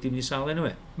Pêl Droed dim i sal enw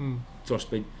e. Dros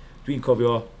ben, dwi'n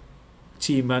cofio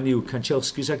tîm Man U,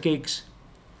 Kanchelskis a Giggs.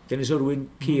 Dennis Irwin,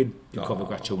 Keane, dwi'n cofio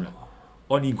gwatcha hwnna.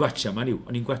 O'n i'n gwatcha Man U,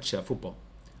 o'n i'n gwatcha ffwbol.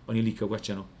 O'n i'n licio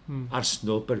gwatcha nhw.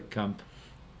 Arsenal, Bergkamp,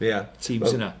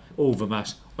 teams yna,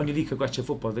 Overmars. O'n i'n licio gwatcha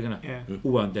ffwbol, dweud yna.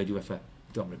 Wwan, dweud UEFA,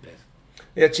 dwi'n rhaid beth.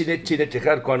 Ie, ti'n edrych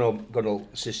ar gwahanol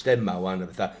systema wan.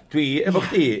 Dwi, efo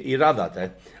chdi, i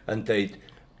raddau, yn dweud,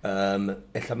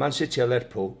 ella Man City a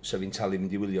Lerpwl, sa fi'n talu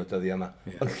fynd i wylio dyddi yma.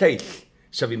 Ond lleill,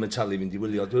 sa fi'n talu fynd i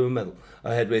wylio, dwi'n meddwl.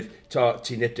 Oherwydd,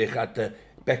 ti'n edrych at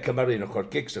Beckham ar un ochr,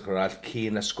 Giggs ochr all,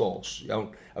 Keane a Scholes, iawn.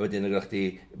 A wedyn yn gyda chdi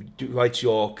Dwight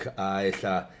York a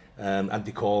illa Andy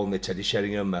Cole neu Teddy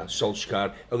Sheringham a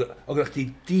Solskjaer. O gyda chdi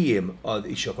dîm oedd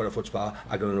eisiau chwarae ffwtbol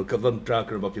ac o'n nhw gyflymdra ac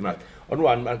o'n nhw bob dim rhaid. Ond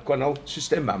rwan, mae'r gwannol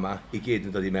systema yma i gyd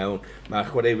yn dod i mewn. Mae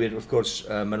chwaraewyr, wrth gwrs,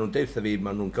 maen nhw'n deitha fi,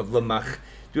 maen nhw'n gyflymach.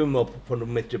 Dwi'n meddwl bod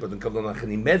nhw'n medru bod yn gyflymach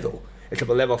yn ei meddwl. Ella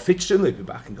bod lefel ffixio'n lwybio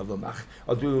bach yn gyflymach.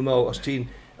 Ond dwi'n meddwl, os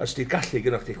ti'n gallu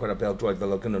gynnwch chi chwarae bel droed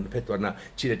fel o gynnwch y pedwar na,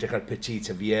 ti'n edrych ar Petit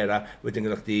a Vieira, wedyn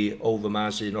gynnwch chi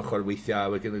Overmars un ochr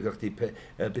weithiau, wedyn gynnwch chi,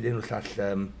 beth enw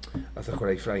llall, ath o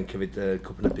chwarae Ffrainc hefyd,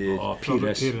 Cwpyn y Byd. O,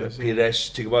 Pires,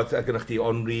 ti'n gwybod, a gynnwch chi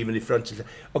Henry yn ei ffrant.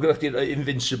 O gynnwch chi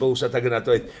Invincibles a dag yna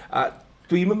doedd. A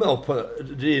dwi'n meddwl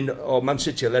bod un o Man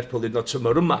City a Lerpwl yn dod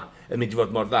tymor yma yn mynd i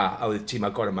fod mor dda, a oedd tîm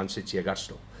agor Man City ag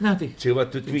Arsenal. Na di. Ti'n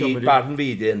gwybod, dwi barn fi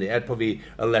di hynny, po fi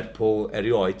y Lerpwl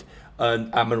erioed,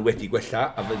 a maen wedi gwella,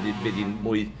 a fydd hi'n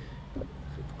mwy...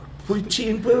 Pwy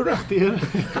ti'n bwyrach di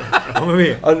hynny?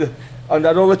 Ond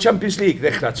ar ôl y Champions League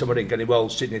ddechrau tymor un, gan i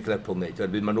weld sut wneud Lerpwl wneud.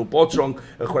 Maen nhw bod tron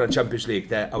yn chwarae Champions League,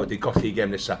 a wedi colli i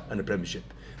gem nesaf yn y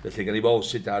Premiership. Felly gan i weld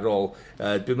sut ar ôl,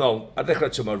 dwi'n meddwl, ar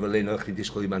ddechrau tymor fel un, oeddech chi'n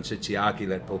disgwyl i Man City ag i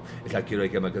Lerpwl, illa i roi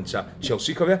gemau gyntaf.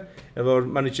 Chelsea, cofia, efo'r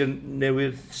manager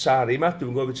newydd Sarri yma,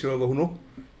 dwi'n gwybod beth ti'n meddwl hwnnw.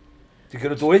 Ti'n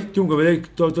gyda dwy? Dwi'n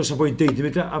gwybod, does na bwynt deud i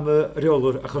mynd am y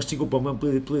reolwr, achos ti'n gwybod mewn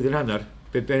blwyddyn hanner,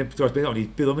 bydd o'n i,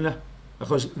 bydd o'n mynd.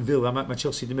 Achos fel mae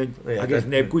Chelsea wedi mynd, ac eith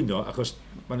neb gwyno, achos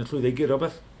mae'n llwyddo i giro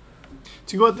beth.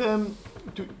 Ti'n gwybod,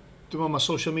 dwi'n meddwl mae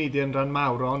social media yn rhan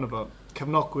mawr o'n efo,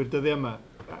 cefnogwyr dyddi yma.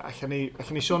 Allan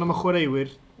ni sôn am y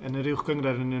chwaraewyr yn yr uwch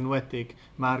gyngor yn enwedig,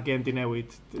 mae'r gêm di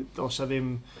newid, dos a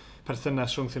ddim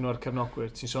perthynas rhwngthyn nhw ar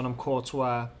cefnogwyr. Ti'n sôn am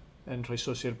Courtois yn rhoi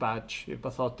sws i'r badge, i'r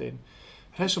bathodyn.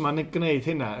 Rheswm ma'n gwneud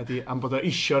hynna ydy am bod o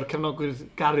isio'r cefnogwyr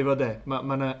garu fo de.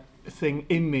 Mae yna thing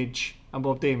image am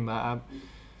bob dim.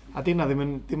 A dyna ddim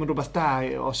yn rhywbeth da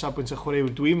o safbwynt y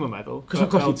chwaraewyr dwi'n meddwl. Cos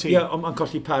mae'n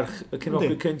colli parch y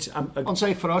cefnogwyr cynt. Ond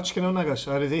sa'i ffroch gen hwnna gos.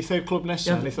 Ar eithau'r clwb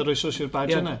nesaf, neith o roi sws i'r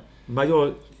badge yna. Mae o...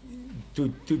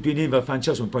 Dwi'n un fel fan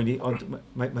Chelsea, ond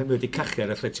mae'n wedi cachu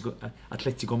ar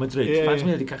Atletico Madrid. Fans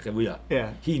mae'n wedi cachu fwyaf.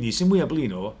 Hini sy'n mwyaf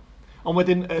blin o. Ond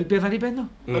wedyn... Beth ar ei ben o?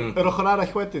 Yr ochr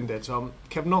arall wedyn,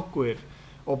 cefnogwyr,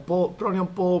 o bron iawn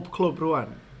bob clwb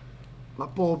rwan,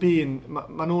 mae bob un,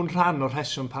 mae nhw'n rhan o'r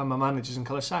rheswm pan mae managers yn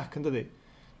cael y sac, yn dydi?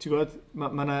 Ti'n gwybod,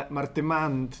 mae'r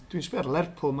demand, dwi'n sbio ar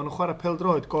Lerpwl, mae nhw'n chwarae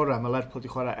pêl-droed gorau, mae Lerpwl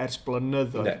wedi chwarae ers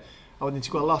blynyddoedd. A wedyn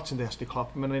ti'n gweld lot yn dweud, os di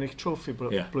Klopp, mae'n unig troffi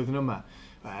blwyddyn yma,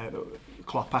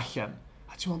 Klopp allan.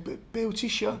 A ti'n gwybod, be wyt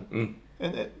ti isio?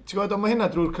 Ti'n gwybod, ond mae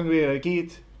hynna drwy'r cyngreirio i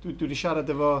gyd. Dwi wedi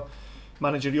siarad efo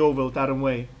manager Yeovil, Darren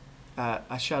Way,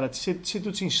 a siarad, sut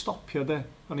wyt ti'n stopio de?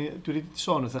 Dwi wedi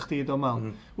sôn wrth chdi do mal.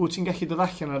 Wyt ti'n gallu dod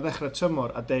allan ar ddechrau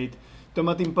tymor a deud,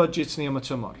 dyma dim budget ni am y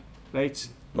tymor. Right?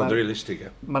 Mae'n realistig, ie.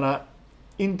 Mae yna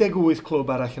 18 clwb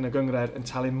arall yn y gyngred yn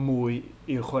talu mwy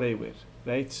i'r chwaraewyr.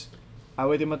 Right? A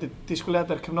wedyn mae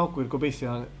disgwyliadau'r cefnogwyr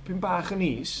gobeithio, pyn bach yn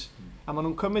is, a maen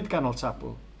nhw'n cymryd ganol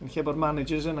tabl, yn lle bod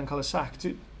managers yna'n cael y sac.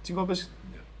 Ti'n gwybod beth?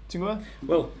 Ti'n gwybod?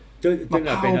 Wel,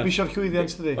 mae pawb eisiau'r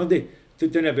llwyddiant, dydi?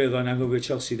 Ond dyna beth o'n anghofio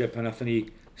Chelsea de pan nathon ni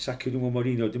sacio dwi'n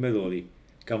Mourinho, dwi'n meddwl ni.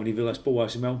 Gafon ni Villas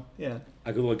Boas yn mewn,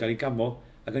 ac oedd o'n gael ei gamol,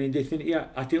 ac o'n i'n deithyn,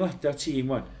 adeilada'r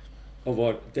tîm wan.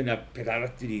 Ofo'r, dyna peth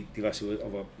arall di fasu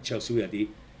ofo'r Chelsea wedi,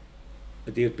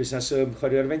 ydy'r busnes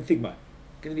chwarae'r fenthyg ma.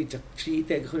 Gynnu ni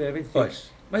 30 chwarae'r fenthyg.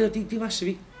 Mae o di fasu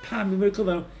fi, pam i'n mynd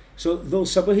clyfan nhw. So,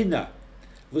 ddylsa bod hynna,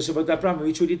 ddylsa bod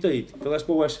Abramovich wedi dweud, Villas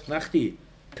Boas, na chdi,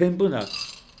 5 blynedd,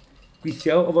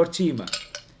 gweithio ofo'r tîm ma.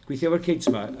 Gweithio efo'r kids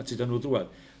yma, a tyd nhw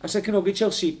drwad. A sa'n cynoglu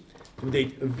Chelsea, dwi'n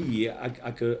dweud, y fi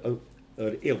ac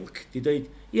yr ilc, di dweud,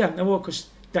 na fo, cos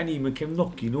da ni'n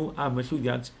cefnogi nhw am y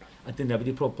llwyddiant, a dyna beth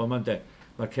i problem yma,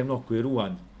 mae'r cefnogwyr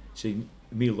rwan, sy'n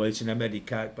miloedd sy'n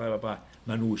America,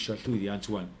 mae nhw eisiau llwyddiant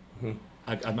rwan.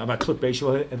 A mae clybau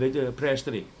eisiau hefyd y pres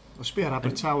dydi. O sbi ar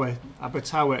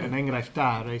Abertawe yn enghraifft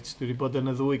da, reit? Dwi wedi bod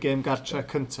yn y 2 gêm gartre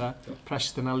cynta,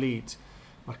 Preston a Leeds.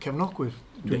 Mae'r cefnogwyr,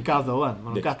 dwi'n gaddo wan,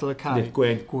 maen nhw'n gadael y cae,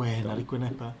 gwen ar ei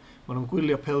gwyneba. Maen nhw'n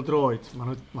gwylio pêl-droed,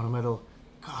 maen nhw'n meddwl,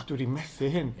 god, dwi wedi methu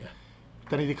hyn.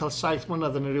 Da ni wedi cael 7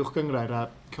 mlynedd yn yr uwch gyngrair a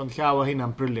con llaw o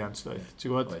hynna'n briliant, doedd.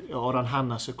 Ti'n gwybod, o ran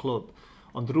hanes y clwb.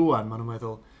 Ond rwan, maen nhw'n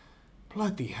meddwl,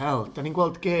 bloody hell, da ni'n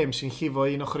gweld gêm sy'n llifo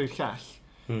un ochr i'r llall.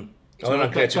 O,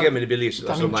 yna'n gret o gêm yn y bilis.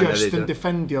 Da ni'n just yn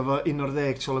defendio fo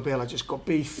 11 tol y bel a just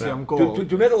gobeithio am gol.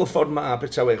 Dwi'n meddwl y ffordd mae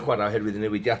Abertawe yn chwarae oherwydd y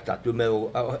newidiadau. Dwi'n meddwl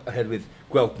oherwydd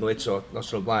gweld nhw eto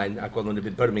nos o'r blaen a gweld nhw'n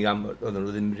ebyn Birmingham, oedd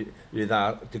nhw ddim rhy dda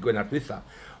dy Gwener Bwytha.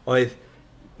 Oedd,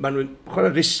 maen nhw'n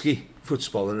chwarae risgi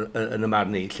ffwtsbol yn y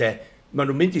marn ni, lle maen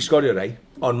nhw'n mynd i sgorio rai,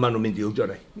 ond maen nhw'n mynd i ildio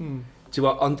rai.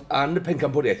 Ond yn y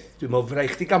pencampwriaeth, dwi'n meddwl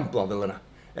fyrraich chdi gamblo fel yna,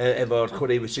 efo'r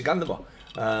chwaraewyr sy'n ganddo fo.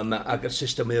 Ac yr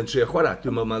system mae o'n trio chwarae.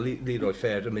 Dwi'n meddwl mae Leroy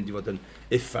Fair yn mynd i fod yn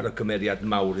uffar o cymeriad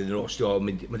mawr iddyn nhw. Os dwi'n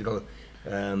mynd i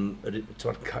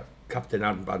gael captain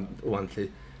armband wwan lly.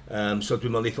 So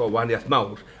dwi'n meddwl eitho o wahaniaeth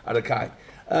mawr ar y cae.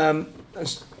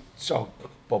 So,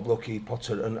 Bob Loki,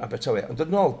 Potter yn Abertawe. Ond dod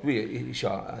nôl dwi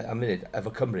eisiau am munud efo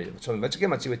Cymru. Faint o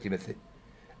gema ti wedi methu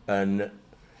yn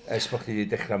esbog chi wedi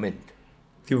dechrau mynd?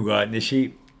 Dwi'n gwybod, nes i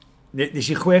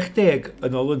 60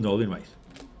 yn olynol unwaith.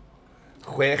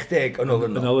 60 yn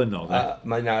olynol?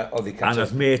 Mae yna oddi A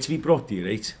nath met fi brodi,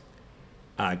 reit?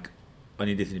 Ac o'n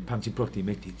i'n dweud, pan ti'n brodi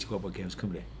medi, ti'n gwybod Games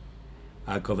Cymru?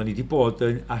 Ac oedden ni wedi bod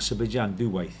yn Azerbaijan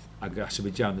dwywaith, ac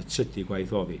Azerbaijan y trydy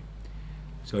gwaith o fi.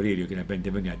 So rili, o gyda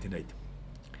benderfyniad i wneud.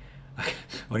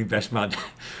 O'n i'n best man.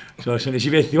 So nes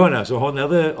i fethu hwnna, so hwnna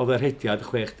oedd y rhediad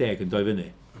 60 yn doi fyny.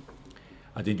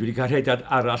 A dwi wedi cael rhediad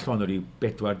arall hwn o'r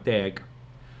 40.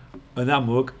 Yn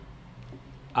amlwg,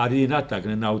 ar un adag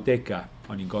yn y 90au,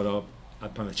 o'n i'n gorau,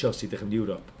 pan oedd Chelsea dechrau yn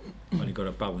Ewrop, o'n i'n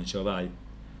gorau balans o ddau.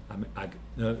 Ac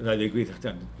na ddweud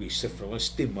gweithio, dwi syffro o'n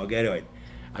stimog erioed.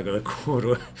 Ac oedd y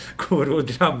cwrw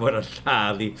dramor ar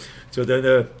lladd i, ti'n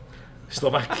yn y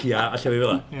Slovacia, a lle fi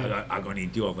fel ac o'n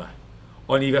i'n diodda.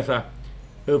 O'n i fatha,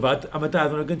 yfad am y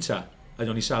dad o'n gynta, a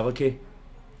o'n i safel ci.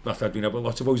 Fatha dwi'n abod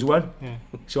lot o fwys wan.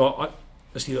 So,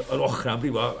 os ti yr ochr am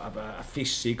brifo, a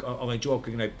ffisig, o'n i'n joc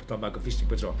yn gwneud bod bag o ffisig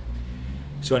bod tro.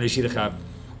 So, nes i ddechrau,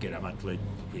 gyda mantlid,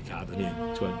 i cael yn un.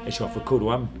 Eisiau off y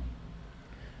cwrw am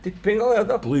dipyn o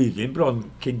leod o? blwyddyn bron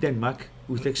cyn Denmark,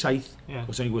 87,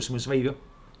 os o'n i'n gwrs yn sfeifio.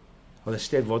 Oedd y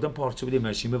steddfod yn port o wedi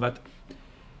yma, sy'n myfad.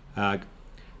 Ac,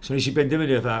 so nes i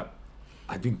benderfynu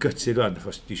a dwi'n gytid rwan,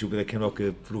 achos dwi'n siŵr byddai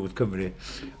cefnogydd ffrwyd Cymru.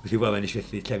 Wyth i weld yn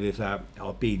eisfethu llefydd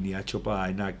Albania,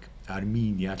 Chobain ac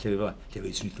Armenia, llefydd fel.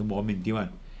 Llefydd sy'n eitha mor mynd i wan,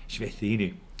 eisfethu hynny.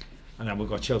 Yn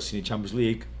amlwg o Chelsea neu Champions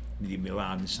League, mynd i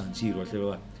Milan, San Siro, llefydd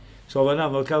fel. So oedd yn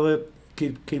amlwg cael y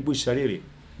cerbwysau rili.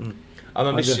 A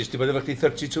mae Mrs. di bod efo chdi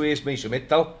 32 years, mae eisiau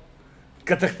medal.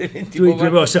 Gada chdi fynd i Dwi'n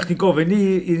meddwl, sa'ch chi'n gofyn i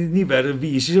nifer yn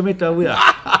fi sy'n medal fwyaf.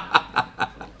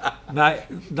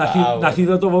 Nath i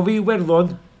ddod o fi Werddon,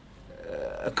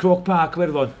 y Croke Park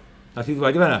Werddon. Nath i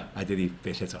ddweud i fanna, a dydi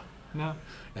bell eto. Na.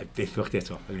 Beth fo chdi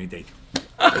eto, ac yn i'n deud.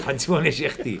 Pan ti'n mwyn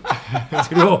eisiau chdi.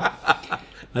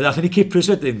 A nath ni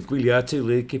Cyprus wedyn, gwylio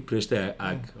teulu Cyprus de,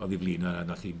 ac oedd i flin, a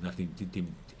nath i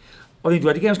dim... Oedd i'n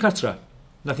dweud i Games Catra,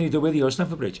 nath i ni dyweddio o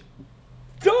Stamford Bridge.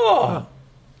 Do!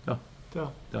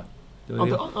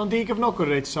 Ond i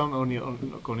gyfnogwr reit, o'n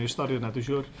i'r stori yna, dwi'n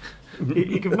siŵr.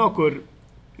 I gyfnogwr,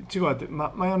 ti'n gwybod,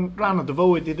 mae o'n rhan o dy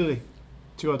fywyd i dydi.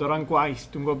 Ti'n gwybod, o ran gwaith,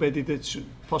 dwi'n gwybod beth i dy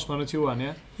postman o ti wan,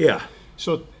 ie? Ie.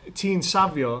 So, ti'n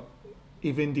safio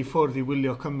i fynd i ffwrdd i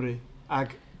wylio Cymru,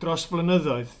 ac dros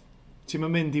flynyddoedd, ti'n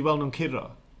mynd i weld nhw'n curo.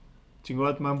 Ti'n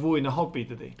gwybod, mae'n fwy na hobi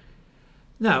dydi.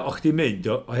 Na, o'ch ti'n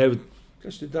mynd, oherwydd...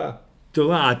 Cysdi da. Dy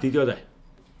lad i di o de.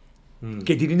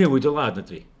 Gedi ni newid o lad na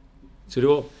dri. Ti'n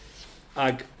rwy'n?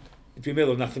 Ac dwi'n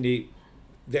meddwl nathon ni...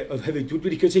 Oedd hefyd, dwi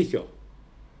wedi cyteithio.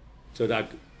 Tyd,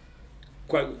 ac...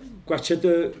 Gwachio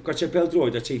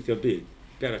bel-droed a teithio byd.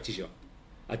 Be arall ti isio?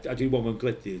 A dwi'n meddwl mewn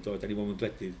gledydd, da ni'n meddwl mewn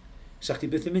gledydd. Sa'ch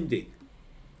ti beth yn mynd i?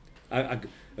 Ac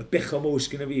y becho mws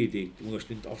gyda fi di, dwi'n meddwl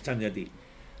dwi'n off taniad di,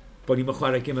 bod ni'n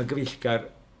chwarae gym yn gyfeillgar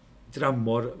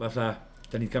dramor fatha,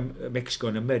 da ni'n cael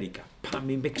Mexico yn America. Pam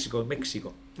i Mexico?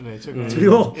 Reit,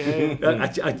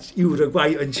 A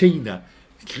Uruguay yn China.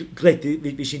 Gledu,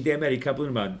 fi sy'n de America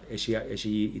blwyddyn yma, es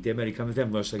i de America yn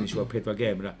ddemlos, ac eisiau 4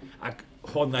 gem yna. Ac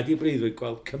honna di breuddwyd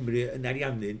gweld Cymru yn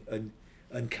ariannu'n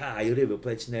yn cael y River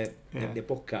Plate neu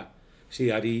Boca.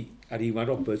 Sydd ar Iwan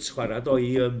Roberts chwarae do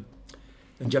yn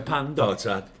Japan do.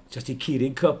 Just i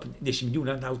Kirin Cup, nes i'n mynd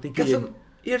hwnna 91. Gath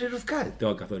i'r Wrth Cael?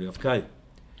 Do, gath o'r Wrth Cael.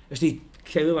 Ys ti,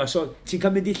 llefydd yma, so ti'n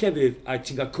cael mynd i llefydd a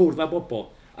ti'n cael cwrdd â bobl,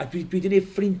 a dwi wedi gwneud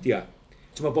ffrindiau.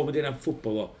 Ti'n meddwl bod yn dweud am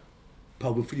ffwbol o,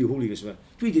 pawb yn ffriw hwli gysma.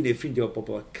 Dwi wedi gwneud ffrindiau o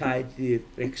bobl, Caerdydd,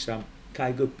 Wrexham,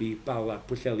 Caergybi, Bala,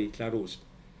 Pwllheli, Llanrwst,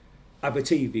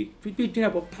 Aberteifi. Dwi wedi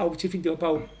gwneud pawb ti'n ffrindiau o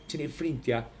pawb, ti'n gwneud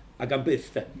ffrindiau ag am byth,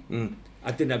 de.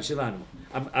 A dyna beth sydd lan.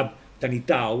 A da ni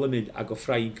dal yn mynd ag o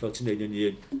Ffrainc fel ti'n neud yn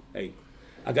un.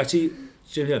 Ac a ti,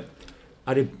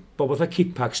 ar y bobl dda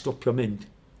Cipac stopio mynd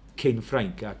cyn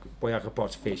Ffrainc ac boi ag o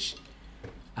Port Fish.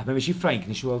 A pan fes i Ffrainc,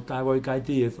 nes i weld 2 oed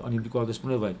Gaerdydd, o'n i'n wedi gweld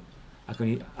ysbryddoedd. Ac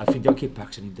o'n i, a ffrindio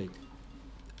Cipacs yn i'n deud.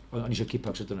 O'n i eisiau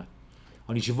Cipacs o dyna.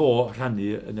 O'n i eisiau fo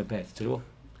rhannu yn y beth, ti'n gwybod?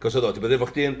 Cos oedd o, ti'n bod efo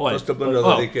chdi yn dros y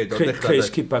blynyddoedd i gyd.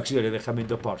 Chris Cipacs i ddechrau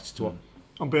mynd o Port, ti'n gwybod?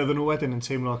 Ond be oedden nhw wedyn yn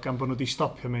teimlo gan bod nhw wedi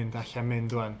stopio mynd allan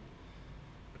mynd dwi'n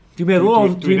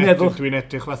Dwi'n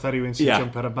edrych fatha rhywun sy'n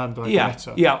jump ar y band o'n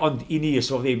eto. Ia, ond i ni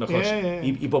ysgol ddim, achos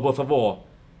i bobl o fo,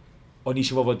 o'n i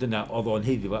eisiau fod yna, oedd o'n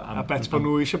heiddi fo. A bet bod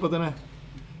nhw eisiau bod yna?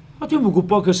 O, dwi'n mwyn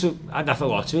gwybod, a nath o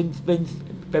lot, fynd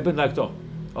be bynnag do.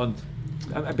 Ond,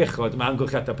 a bechod, mae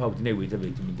amgylchiadau pawb di newid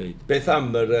hefyd, dwi'n dweud. Beth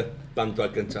am yr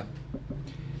bandwag gyntaf?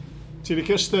 Ti'n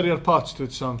licio ystyrio'r pot,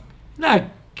 dwi'n sôn? Na,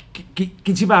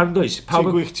 gyn ti farn does?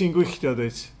 Ti'n gwylltio,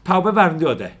 dwi'n? Pawb e farn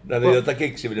dio, de? Na ni ddod â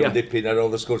gigs i fynd o'n dipyn ar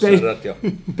ôl y sgwrs ar y radio.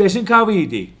 Be sy'n cael fi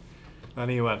di? Na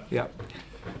ni, wan.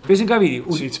 Be sy'n cael fi di?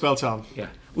 Seat belt on.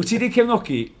 Wyt ti wedi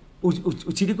cefnogi, wyt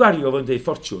ti wedi gwario fo'n dweud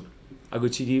ffortiwn, ac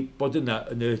wyt ti wedi bod yna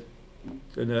yn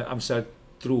y amser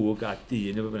drwg a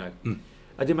dyn efo bynnag.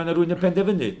 A dim yna rwy'n y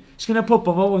penderfynu. Sgyn y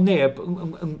pobl o neb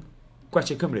yn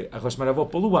Gwachio Cymru, achos mae'na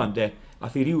fobl wwan de, a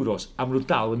thir Euros, am nhw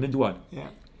dal yn mynd wwan.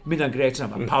 Mynd yn gret yna,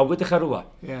 mae pawb wedi char rwla.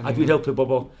 A dwi'n helpu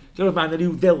bobl. Dwi'n meddwl, mae'n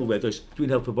rhyw ddelwedd, oes,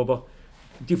 dwi'n helpu bobl.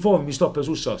 Di ffôn mi stopio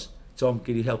wsos. Tom,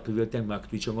 gyd i helpu fi o Denmark,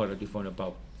 dwi'n siong orau, di ffôn o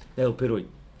bawb. Na helpu rwy'n.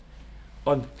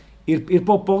 Ond, i'r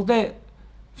bobl de,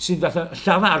 sy'n fatha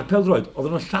lladd ar peldroed,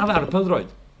 oedden nhw'n lladd ar peldroed.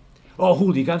 O,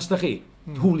 hooligans da chi.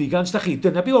 Hooligans da chi,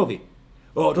 dyna bi oedd hi.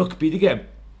 O, rygbi di gem.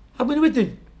 A mae'n wedyn,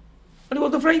 a ni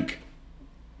weld o Ffrainc.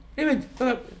 Ni'n mynd,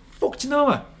 ffwc ti'n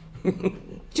yma.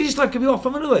 Ti'n just like fi off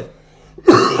am yn ylwyd.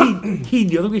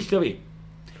 Hini oedd yn gwylltio fi.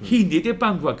 Hini di'r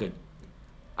bandwagon.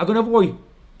 Ac o'na fwy,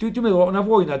 dwi'n meddwl, o'na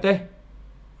fwy na de.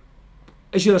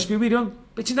 Eisiau ddysgu wirion,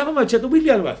 beth ti'n dafod yma, ti'n dod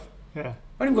wyliau rhywbeth.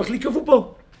 O'n i'n gweld licio ffwbol.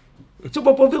 Ti'n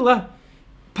bobl fila.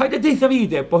 Paid a deitha fi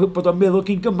de, bod o'n meddwl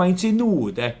gyn gymaint i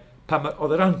nhw de, pan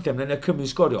oedd yr anthem yn y Cymru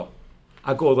sgorio.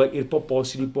 Ac oedd i'r bobl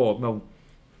sydd wedi bod mewn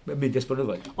mynd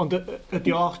esbonyddoedd. Ond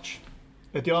ydi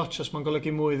och os mae'n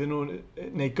golygu mwy iddyn nhw,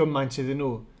 neu gymaint iddyn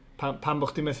nhw, pan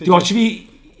bod chdi methu... Di och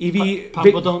i fi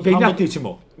feiniadu ti'n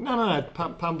mo? Na,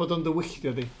 pan bod o'n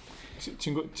dywylltio di.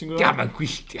 Ti'n gwybod? Ja, mae'n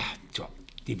gwylltio.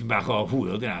 Dipyn bach o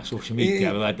hwyl dyna, social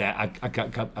media fel yna,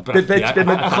 a brathu.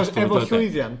 Achos efo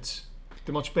llwyddiant,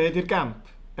 dim ots be di'r gamp,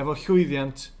 efo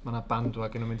llwyddiant, mae yna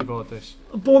bandwag yn mynd i fod oes.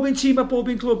 Bob un tîm a bob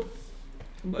un clwb.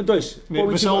 Does.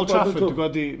 Fysa Old Trafford, dwi'n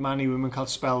gwybod i Man U yn cael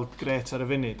spel gret ar y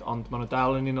funud, ond maen nhw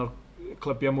dal yn un o'r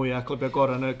clybiau mwyaf, clybiau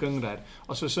gorau yn y gyngred.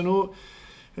 Os fysa nhw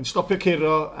yn stopio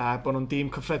curo a bod nhw'n dîm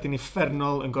cyffredin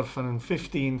uffernol yn gorffen yn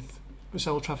 15th,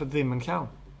 fysa Old Trafford ddim yn llawn.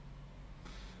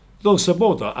 Ddylsa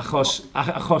bod o,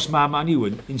 achos mae Man U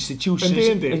yn institutions.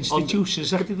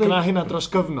 Gyda hynna dros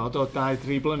gyfnod o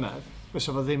 2-3 blynedd,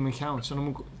 fysa fo ddim yn llawn.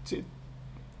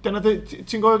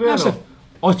 Ti'n gwybod be enw?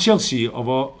 O Chelsea, o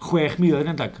fo 6,000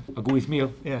 yn endag, a 8,000.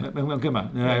 Mewn gyma,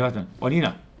 o'n ina.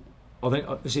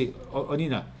 O'n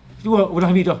ina. Dwi'n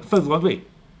rhaid fi do, ffyddlon dwi.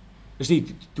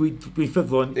 Dwi'n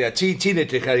ffyddlon. Ti'n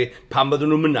edrych ar i pan bydden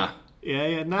nhw'n mynna?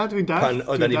 Na, dwi'n da. Pan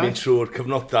oedden ni'n mynd trwy'r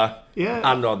cyfnodau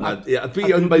anodd na.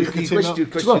 Dwi'n mynd i gwestiwn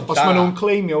os maen nhw'n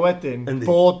cleimio wedyn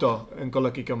bod o yn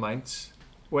golygu gymaint,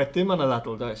 wedyn ma'n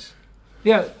ddadl, does?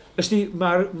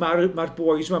 Mae'r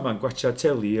boys yma'n gwachio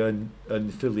teli yn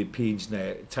Philippines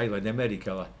neu Thailand,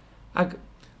 America. Ac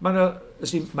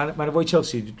mae'r fwy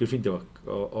Chelsea, dwi'n ffindio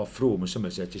o Froome yn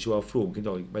Somerset, jyst i weld Froome cyn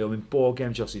mae o'n mynd bob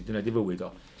game Chelsea, dyna di fywyd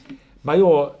o. Mae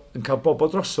o yn cael bobl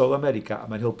drosol America a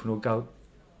mae'n helpu nhw gael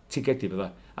tigedi fydda.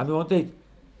 A mae o'n dweud,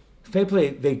 fair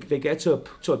play, they get up,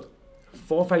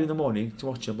 4-5 in the morning to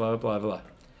watch them, bla bla bla.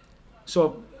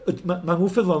 So, mae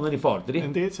nhw'n ffyddlon yn ei ffordd, dydi?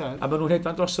 Ynddi, ta. A mae nhw'n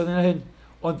hedfan drosodd yna hyn.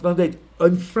 Ond mae'n dweud,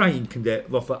 yn Ffrainc yn de,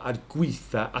 ddoth ar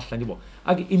gweitha allan i fo.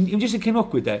 Ac i'm jyst yn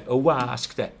cynogwy de, y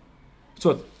wasg de.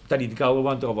 So, da ni wedi cael o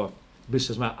wand o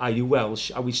busnes yma, are you Welsh,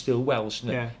 are we still Welsh?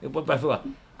 Beth fel la.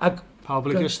 Pawb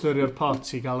lyg ystyrio'r pot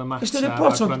i gael y matcha a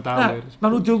gwrandawyr. Mae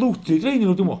nhw'n dilwtyd reini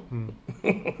nhw, dwi'n mo.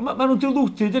 Mae nhw'n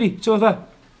dilwtyd reini. So,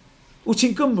 wyt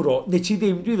ti'n Gymro, neu ti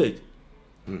ddim, dwi'n dweud.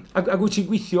 Ac wyt ti'n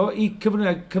gweithio i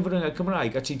cyfryngau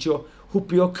Cymraeg, a ti'n tio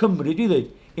hwbio Cymru, dwi'n dweud,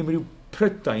 unrhyw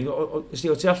Prydain, o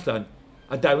ti allan,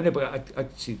 a daw yn ebog, a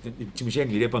ti'n mysio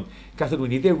enni, ond gath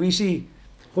rwy'n i ddewis i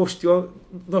hostio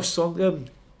noson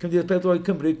Cymdeithas Pêl-droed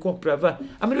Cymru gwobraf fa.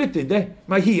 A mae'n wedyn, de,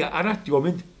 mae hi ar radio yn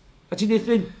mynd, a ti'n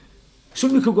dweud,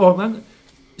 swn i'n cwgo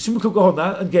hwnna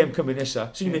yn gem Cymru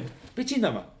nesaf, swn i'n mynd, beth ti'n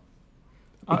yma?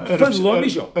 Ffyddlon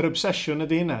isio. Yr obsesiwn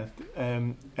ydy hynna,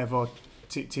 efo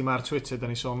tîm ar Twitter, da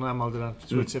ni sôn yn aml dyna,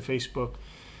 Twitter, Facebook,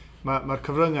 mae'r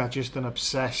cyfryngau jyst yn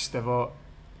obsessed efo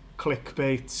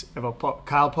clickbait, efo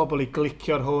cael pobl i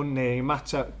glicio'r hwn neu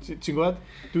mata. Ti'n gwybod?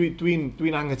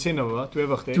 Dwi'n anghytuno fo, dwi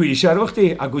efo chdi. Dwi wedi siarad efo chdi,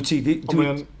 a dwi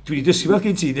wedi dysgu fel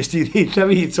gyn ti, nes ti ddeitha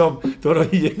fi, Tom, dwi'n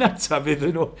rhoi un ata fydd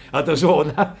nhw, a dos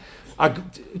o'na. Ac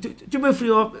dwi'n mynd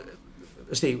ffrio...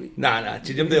 Na,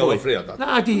 ti ddim ddeol o ffrio.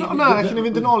 Na, allan ni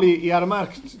fynd yn ôl i ar y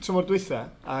marc, tymor dwytha,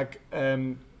 ac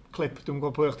clip, dwi'n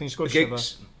gwybod pwy o'ch ti'n sgwrsio fo.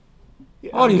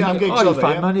 O'r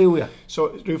fan Man U, ia. So,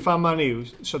 rhyw fan Man U,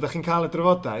 so da chi'n cael y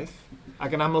drafodaeth,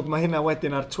 ac yn amlwg mae hynna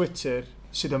wedyn ar Twitter,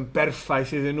 sydd yn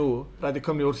berffaith iddyn nhw, rhaid i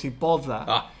cymryd wrth i bodda.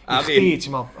 I chdi,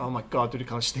 ti'n meddwl, oh my god, dwi wedi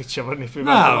cael y stitio fyny.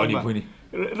 Na, o'n i'n pwyni.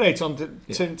 Reit, ond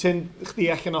ti'n chdi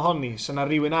allan ohoni, so na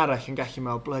rhywun arall yn gallu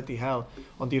meddwl, bloody hell,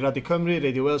 ond i Radio Cymru,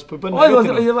 Radio Wales, pwy bynnag Oedd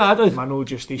oedd. Maen nhw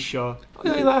just isio...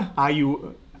 Oedd oedd. Are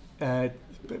you...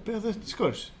 Be oedd y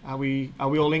sgwrs? Are we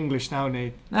all English now,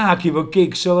 neu... Na, ci fo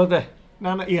gigs oedd e.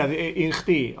 Na, ia, un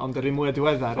chdi, ond yr un mwy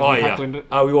diweddar. O ia,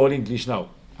 are we all English now?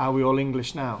 Are we all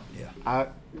English now? Ie. A,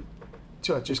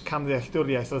 just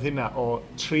camddealltwriaeth oedd hynna o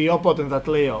trio bod yn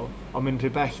ddadleol, ond mynd rhy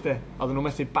bell de. Oedden nhw'n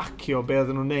methu bacio be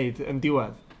oedden nhw'n neud yn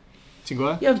diwedd. Ti'n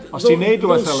gwybod? Ie, os ti'n neud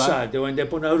rhywbeth fel ddylsa, dwi'n dweud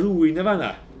bod yna rwy'n y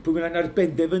fanna. Pwy bynnag ar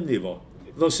bendefynu fo.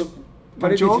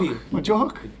 Mae'n joc, mae'n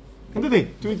joc. Ynddi,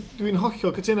 dwi'n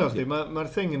hollol cytuno chdi, mae'r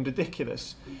thing yn ridiculous.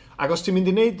 Ac os ti'n mynd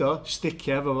i neud o,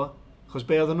 sticio efo fo. Achos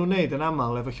be oedden nhw'n neud yn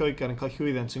aml efo Lloegr yn cael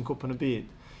llwyddiant yn cwpan y byd.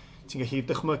 Ti'n gallu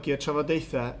dychmygu y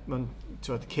trafodaethau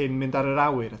cyn mynd ar yr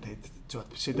awyr a dweud,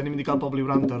 sut da ni'n mynd i gael bobl i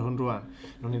wrando ar hwn rwan?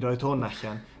 Nw'n ni'n rhoid hwn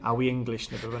allan, a we English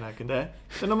neu be bynnag, ynddo?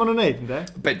 Dyna maen nhw'n neud, ynddo?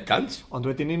 Bendant. Ond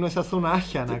wedyn unwaith oedd hwnna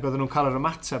allan ac oedden nhw'n cael yr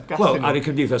ymateb gallu nhw. Wel, ar y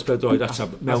cymdeithas beth oedd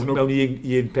atab, mewn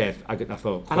un peth, ac nath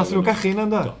o... A nath nhw'n gachu yna,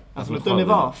 ynddo? Nath nhw'n dynnu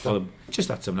fo off.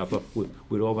 Just atab nath o,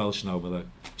 we're all Welsh now, bydda.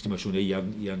 Ysdi mae'n siŵr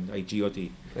Ian IG o di.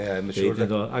 Ie, mae'n siŵr.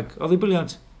 Ac oedd hi'n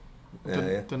briliant.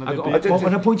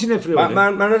 Mae'n pwynt i'n effrwy.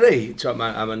 Mae'n y rei,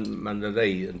 mae'n y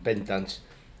rei yn bendant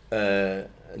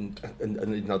yn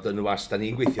un oed yn y was da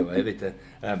ni'n gweithio fo hefyd.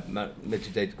 Mae'n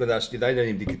dweud, gwedda, os di ddau na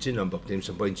ni'n wedi cytuno am bob dim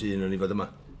sy'n bwynt un o'n i fod yma.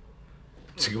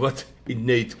 Ti'n gwybod? I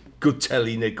wneud good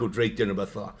telly neu good radio neu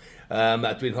beth o.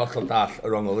 A dwi'n hollol dall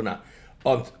y rongol yna.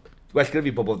 Ond, well gyda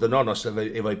fi bobl yn onos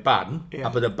efo'i barn,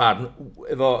 a bod y barn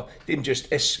efo dim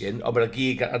just esgyn, ond mae'n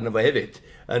gig arno fo hefyd,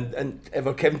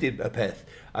 efo cefndir y peth.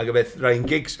 Ac y beth rhain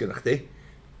gigs gyda chdi,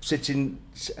 sut ti'n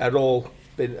ar ôl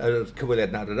y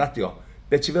cyfweliad na ar y radio,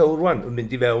 beth ti'n feddwl rwan yn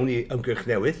mynd i fewn i ymgyrch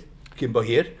newydd, cyn bo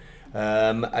hir,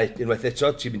 a unwaith eto,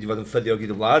 ti'n mynd i fod yn ffyddiog i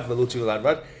dy wlad, fel wyt ti'n fel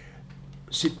arfer,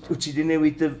 sut wyt ti wedi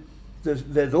newid dy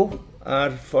feddwl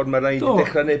ar ffordd mae rhaid i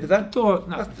dechrau neu bydda? Do,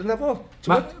 na. Dyna fo.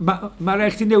 Mae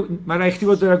rhaid chdi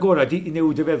fod yn agorad i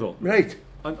newid y feddwl. Reit.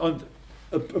 Ond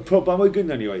y problem o'i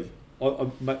gynna ni oedd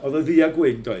y ddi a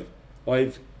gwyn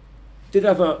oedd,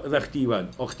 dyna fo ydych chdi wan,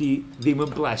 o chdi ddim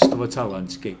yn blessed efo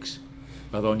talent gigs.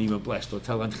 Oedd o'n ddim yn blessed o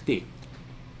talent chdi.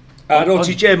 Ar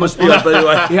OTJ mos byd by the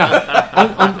way.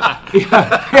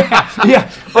 Ia,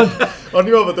 ond... O'n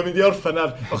i'n meddwl bod o'n mynd i orffen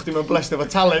ar, o chdi'n mynd blessed efo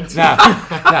talent. Na.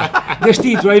 Nes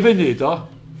di droi fyny, do,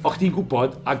 o chdi'n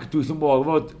gwybod, ac dwi'n modd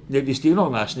fod, neu nes di'n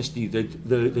onas, nes di,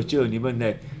 the journey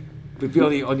myne. Be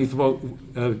o'n i fod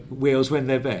Wales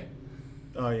wenne be?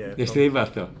 O ie. Nes di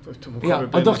efallai, do.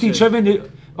 Ond o chdi'n troi fyny,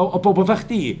 o bobl fach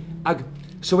di, ac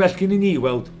so well gen i ni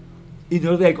weld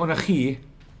 11 o'na chi,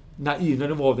 na un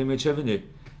yn y modd ddim yn troi fyny.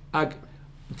 Ac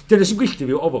dyna sy'n gwyllti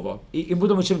fi o fo, i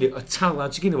fod o'n troi fyny, y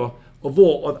talent sy'n gyda fo, o fo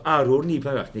oedd arwr ni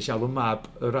pan fach, nes i alw mab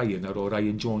y Ryan ar o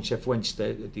Ryan Jones, Chef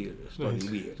Wednesday, ydy'r stori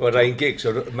wir. O Ryan Giggs,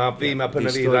 o mab fi, mab hynna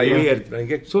fi, Ryan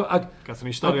Giggs. So, gathon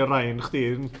ni stori o Ryan, chdi,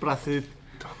 yn brathu...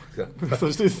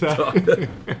 Bythos dwytha.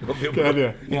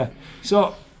 So,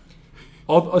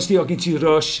 os di o gen ti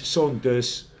Rush,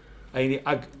 Saunders,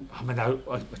 ag,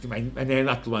 mae'n ein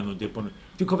adlan nhw'n dweud bod nhw.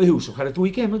 Dwi'n cofio Hughes, o'n chwarae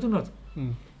 2 gem y dwrnod.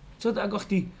 So, ag o'ch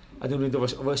di, a dwi'n rwy'n dod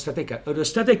o ystadegau. Yr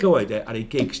ystadegau oedd ar ei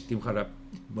gigs, dim chwarae,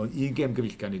 mewn 1 gem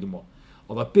gyfeillgan i dwi'n mo.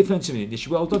 Oedd o byth yn syni, nes i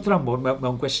weld o dramor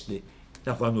mewn gwesty,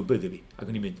 nath o'n nhw byddu fi, ac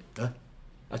o'n i'n mynd,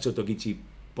 a so do gen ti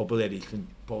bobl eraill,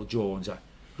 Paul Jones a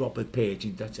Robert Page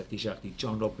yn datach di siarad i,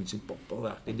 John Robinson, bobl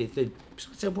dda, dwi'n dweud,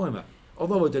 sy'n boi yma?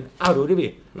 Oedd o fod yn arwr i fi,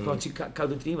 oedd ti'n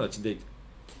cael dy drin fel, ti'n dweud,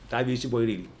 da fi sy'n boi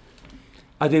rili.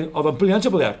 A dyn, oedd o'n briliant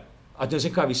o bwliar, a dyn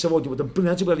sy'n cael fi safodi bod yn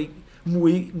briliant o bwliar i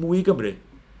mwy Gymru.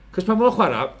 Cos pan mae'n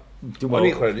chwarae,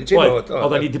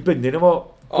 oedd o'n i dibynnu efo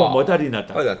gomod ar un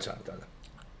adar. Oedd o'n tad.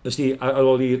 Ys ti, ar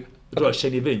ôl i'r rush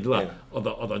yn ei fynd, oedd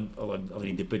o'n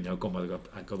i'n dibynnu o gomod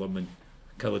ac oedd o'n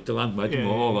cael y dylanwad, dwi'n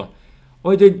meddwl.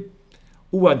 Oedden,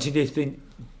 wwan ti'n deithyn,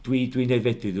 dwi'n neud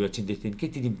fedru, ti'n deithyn,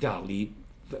 geti ddim dal i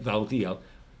fel dial,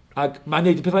 ac mae'n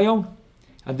neud y pethau iawn.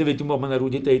 A dwi'n meddwl mae'n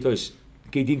rwy'n i dweud oes,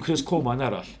 gei di'n Chris Coleman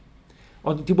arall.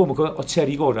 Ond dwi'n bod o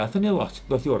Terry Gorath yn ei lot,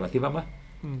 ddoth i Orath i fama.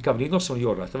 Gafon ni'n noson i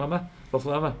Orath i fama, ddoth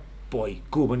o fama. Boi,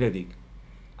 gwm yn eddig.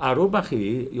 Arwr bach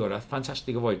i Orath,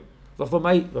 ffantastig o foi. Ddoth o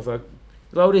mai, ddoth o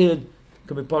lawr i hyn,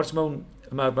 cymryd port mewn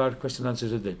ymarfer question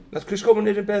answers ydyn. Nath Chris Coleman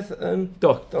i'r beth yn...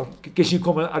 Do. Ges i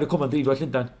ar y coman ddrifo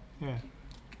Llundan.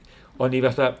 O'n i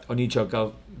fatha, o'n i'n siarad gael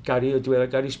Gary, o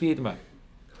diwedd Gary Speed yma.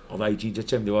 Oedd IG a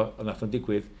temdi o, ond nath o'n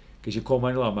digwydd. Ges i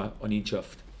coman i lama, o'n i'n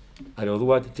chyfft. A roedd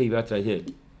wad teifio adra i hyn.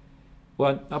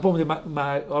 Wan, a bod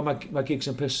mae gigs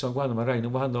yn person gwahanol, mae rhain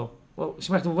yn wahanol. Wel,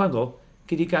 sy'n ma'n wahanol,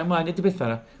 gyd i gael mae'n neud y bethau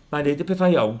yna. Mae'n neud y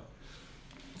bethau iawn.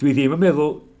 Dwi ddim yn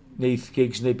meddwl neith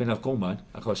gigs neud Bennaeth Coleman,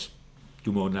 achos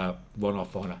dwi'n meddwl na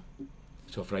one-off o hwnna.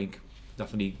 So Frank,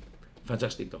 nath ni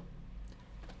ffantastig do.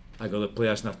 Ac oedd y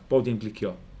players nath bod dim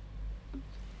glicio.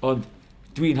 Ond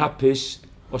dwi'n hapus,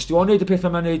 os di o'n neud y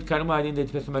pethau ma'n neud, cael ymlaen i'n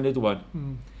neud y pethau ma'n neud wan,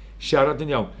 siarad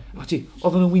yn iawn. O ti,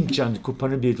 oedd yn wynjan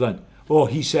cwpan yn byd lan. Oh,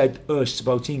 he said us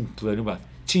about England, yma.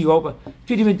 Ti o,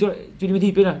 dwi wedi mynd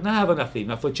i byna, na efo nath i,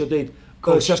 nath o tio dweud,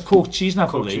 us as coaches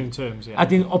nath o li. A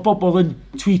dyn, o bobl yn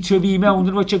tweetio fi mewn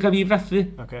yn fod cael fi frathu.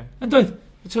 Yn dweud,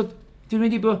 dwi'n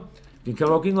mynd i bo, dwi'n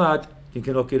cefnogi'n lad, dwi'n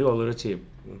cefnogi reolwr y tîm.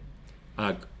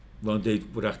 Ac fo'n dweud,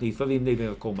 wrach neith o ddim neud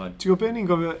efo Coleman. Ti'n gwybod beth ni'n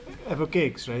gofio efo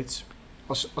gigs, reit?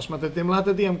 Os mae dy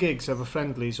deimlad ydi am gigs efo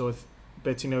friendlies oedd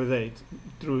beth ti'n newydd ddeud,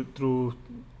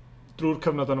 drwy'r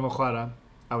cyfnod o'n efo chwarae,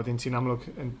 a wedyn ti'n amlwg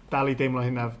yn dal i deimlo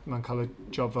hynna mae'n cael y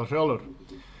job fel rheolwr.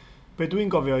 Be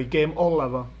dwi'n gofio i gêm ola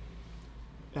fo,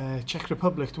 Czech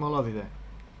Republic dwi'n meddwl oedd i dde,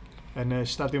 yn y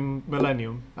Stadiwm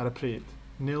Millennium ar y pryd.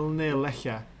 0-0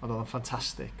 lella, ond oedd yn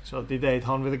ffantastig. So oedd i ddeud,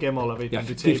 hon fydd y gêm ola fi.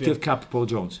 50th cap Paul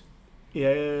Jones.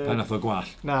 Pan nath o gwall.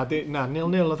 Na,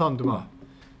 0-0 oedd hon, dwi'n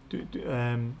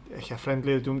meddwl. Eich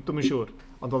friendly, dwi'n yn siŵr,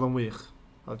 ond oedd yn wych.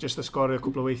 Oedd jyst y sgorio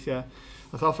cwbl o weithiau.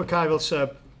 Oedd off y cae fel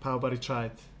sub, pawb ar ei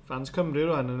traed. Fans Cymru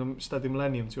rwan yn Stadiwm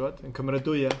Millennium, ti'n gwybod, yn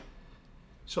cymeradwyo.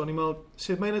 So o'n i'n meddwl,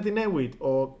 sut mae'n ydi newid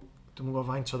o, dwi'n gwybod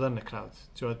faint oedd yn y crowd.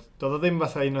 Doedd o ddim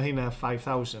fatha un o hynna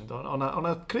 5,000,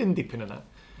 o'na cryn dipyn yna.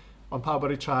 Ond pawb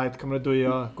ar ei traed,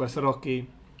 cymeradwyo, gwerthorogi,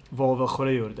 fo fel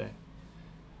chwaraewr, de.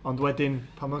 Ond wedyn,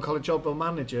 pan mae'n cael y job fel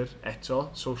manager, eto,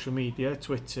 social media,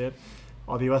 Twitter,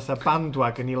 oedd hi fatha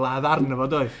bandwagon i ladd arno fo,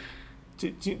 doedd.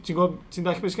 Ti'n gwybod, ti'n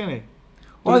dall beth sgen i?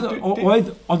 Oedd,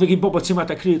 ond ag i'n bobl tîm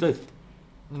Ada Cry, doedd?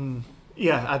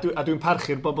 Ie, a dwi'n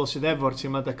parchu'r bobl sydd efo'r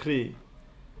tîm Ada Cry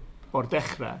o'r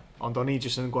dechrau, ond o'n i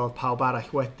jyst yn gweld pawb arall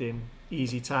wedyn,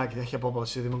 easy tag, ddechrau bobl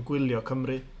sydd ddim yn gwylio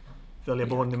Cymru, ddylia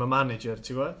bod ddim yn manager,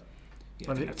 ti'n gwybod?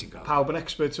 Pawb yn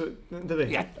expert, ynddi?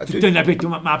 Dyna beth,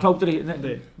 mae pawb dyna.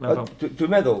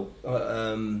 Dwi'n meddwl,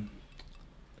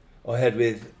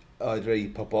 oherwydd oedd rhai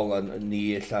pobl yn ni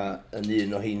illa yn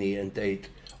un o heini yn deud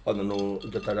oedd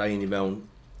nhw'n dod ar ein i mewn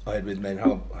oherwydd mae'n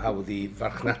hawdd i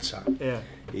farchnata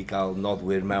i gael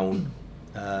noddwyr mewn,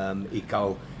 i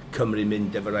gael Cymru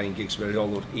mynd efo rhain gigs fel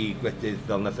reolwr i gwledydd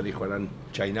fel nath ni chwarae'n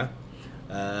China,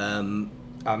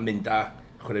 a mynd â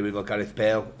chwaraewyr fel Gareth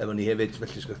Bale efo ni hefyd,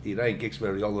 felly sgwch chi rhain gigs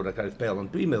fel reolwr a Gareth Bale,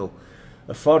 ond dwi'n meddwl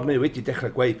y ffordd mae wedi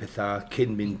dechrau gweud pethau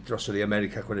cyn mynd drosodd i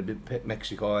America, chwarae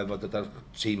Mexico efo dod ar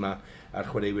tîm a'r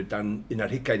chwaraewyr dan un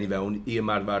ar hugain i fewn i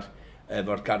ymarfer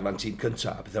efo'r garfan tîm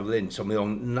cyntaf a pethau fel hyn, so mae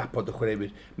o'n nabod y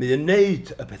chwaraewyr. Mae o'n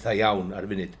neud y pethau iawn ar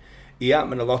y funud. Ia,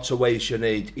 mae yna lot o ways i'w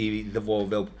neud i ddyfo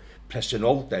fel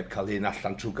presenoldeb cael hyn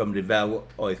allan trwy Gymru fel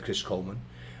oedd Chris Coleman.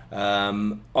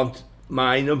 Ond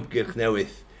mae'n ymgyrch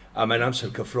newydd a mae'n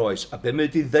amser cyffroes. A be mae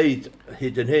wedi ddeud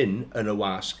hyd yn hyn yn y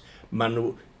wasg, maen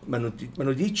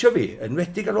nhw ditio fi, yn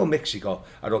wedig ar ôl Mexico,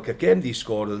 ar ôl cael gem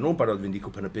ddisgor, oedd nhw'n barod fynd i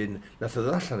cwpan y bin, nath oedd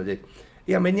allan a dweud,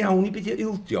 ia, mae'n iawn i beidio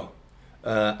ildio.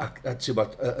 A ti'n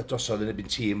bod, y dosodd yn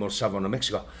ebyn tîm o'r safon o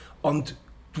Mexico. Ond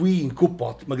dwi'n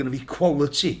gwybod, mae gennym fi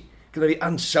quality, gennym fi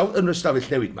ansawdd yn y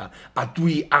stafell newid yma, a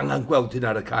dwi angen gweld hyn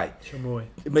ar y cae. Sio mwy.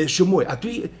 Mae eisiau mwy. A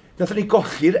nath ni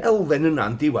golli'r elfen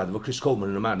yna'n diwedd efo Chris Coleman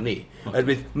yn y marn ni.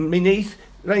 Erwydd, mi neith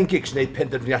Ryan Giggs wneud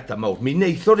penderfyniadau mawr. Mi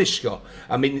neith o risgo,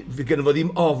 a fi gennym fo ddim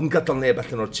ofn gadael neb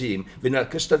allan o'r tîm. Fi yna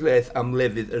cystadlaeth am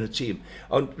lefydd yn y tîm.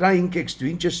 Ond Ryan Giggs,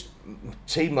 dwi'n just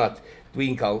teimlad,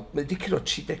 dwi'n cael, mae wedi cyrro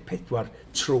 34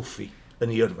 troffi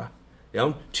yn ei yrfa.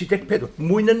 Iawn? 34.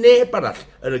 Mwy na neb arall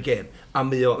yn y gêm. A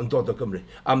mae o'n dod o Gymru.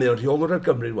 A mae o'n rheolwr ar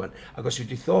Gymru rwan. Ac os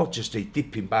wedi ddod jyst ei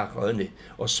dipyn bach o hynny,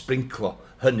 o sprinclo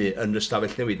hynny yn y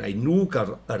stafell newid, na i nhw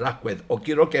gael yr agwedd o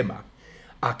giro gema,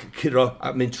 ac cyrro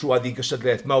a mynd trwad i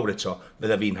gysadlaeth mawr eto,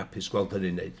 fydda fi'n hapus gweld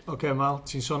hynny'n neud. Oce, Mal,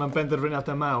 ti'n sôn am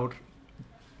benderfyniadau mawr.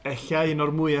 Ella un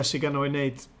o'r mwyaf sydd gan o'i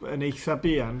wneud yn eitha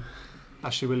bian,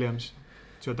 Ashley Williams.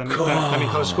 Da ni'n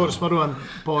cael y sgwrs mae rwan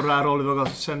bore ar ôl iddo gael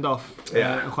send-off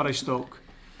yn chwarae Stoke.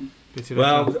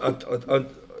 Wel,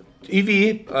 i fi,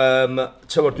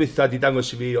 tymor dwytha di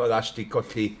dangos i fi oedd Ashley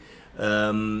colli.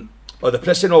 Oedd y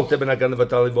presenoldeb yna gan efo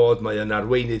dal i fod, mae yn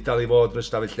arweinydd dal i fod yn y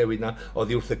stafell newid yna,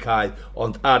 oedd i wrth y cae,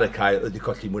 ond ar y cae oedd i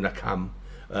colli mwy na cam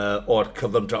o'r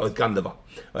cyflymdra oedd ganddo fo.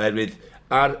 Oherwydd,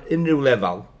 ar unrhyw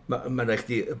lefel, mae'n rhaid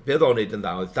chdi, beth o'n neud yn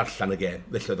dda, oedd darllen y gêm,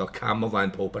 felly oedd o cam o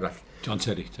flaen pob arall. John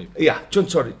Terry type. Ia, John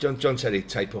Terry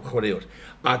type o chwaraewr.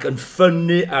 Ac yn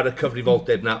ffynnu ar y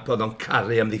cyfrifoldeb na, oedd o'n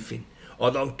caru am ddiffyn.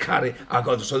 Oedd o'n caru,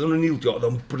 ac os oedd nhw'n ildio, oedd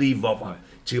o'n brifo fo.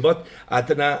 Ti'n gwybod? A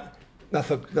dyna,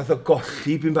 nath o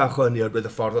golli byn bach o hynny o'r bydd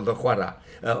y ffordd oedd o chwarae.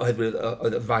 Oherwydd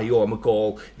oedd y fai o am y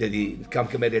gol, neu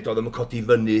camgymeriad oedd yn codi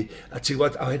fyny, a ti'n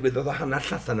gwybod, oherwydd oedd o hanner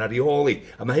llathan ar ei ôl i.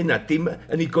 A mae hynna dim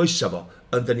yn ei goesa fo,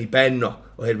 ond yn ei ben o,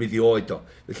 oherwydd ei oed o.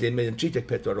 Felly mae'n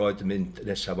 34 oed yn mynd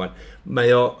nesaf wan.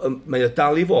 Mae o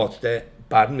dal i fod,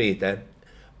 barn mi,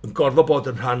 yn gorfod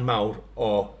bod yn rhan mawr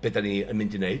o beth da ni yn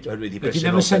mynd i wneud, oherwydd i presenoldeb.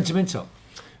 Ydy nefn sentimental?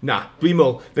 Na, dwi'n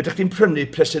meddwl, fedrwch chi'n prynu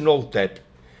presenoldeb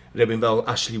rhywun fel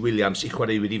Ashley Williams i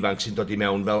chwaraewyr ifanc sy'n dod i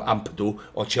mewn fel Ampadu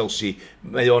o Chelsea.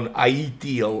 Mae o'n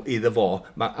ideal iddo fo.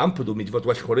 Mae Ampadu mynd i fod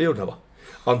well chwaraewr na fo.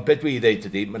 Ond beth dwi'n dweud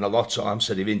ydy, mae yna lot o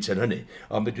amser i fynd yn hynny,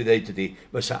 ond beth dwi'n dweud ydy,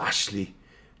 fysa Ashley,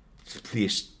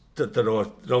 please, dyr o'r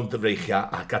rownd y freichia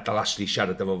a gadael Ashley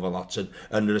siarad efo fel lot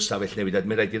yn yr ystafell newid.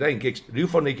 Mae'n rhaid i rhaid gigs, rhyw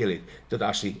ffordd neu gilydd, dod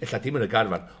Ashley, ella dim yn y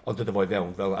garfan, ond dod o fo i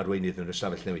fewn fel arweinydd yn yr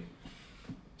ystafell newid.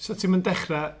 So ti'n mynd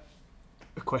dechrau,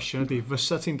 y cwestiwn ydy,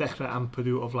 fysa ti'n dechrau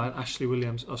Ampadu o flaen Ashley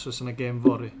Williams os oes yna gêm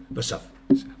fori? Bysaf.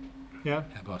 Ie?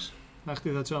 Ie, bos. Na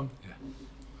chdi dda, Tom? Ie.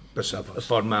 Bysaf, y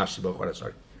ffordd mas i bod chwarae,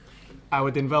 sori. A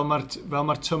wedyn, fel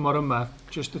mae'r tymor yma,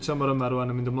 just y tymor yma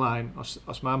rwan yn mynd ymlaen,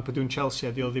 os mae Ampadu'n Chelsea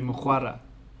a di o ddim yn chwarae,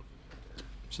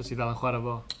 so ti dal yn chwarae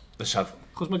fo? Bysaf.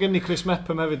 Chos mae gen ni Chris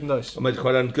Mepham hefyd yn does? Ond mae'n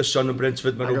chwarae'n gyson yn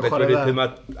Brentford, mae'n nhw'n bedwar i ddim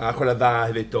a chwarae dda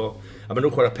hefyd o. A mae'n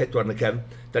nhw'n chwarae pedwar yn y cefn.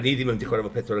 Da ni ddim yn mynd i chwarae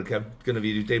fo pedwar yn y cefn. Gynna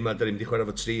fi rhyw deimlad, da ni'n mynd i chwarae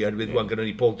fo 3, oherwydd wan gynna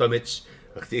ni Paul Dummett.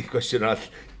 A chdi, cwestiwn all,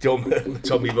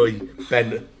 Tommy fwy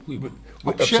ben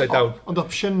upside down. Ond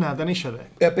opsiynna, da ni eisiau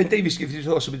dde? Ben Davies gyda ti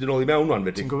ddos o mynd yn ôl i mewn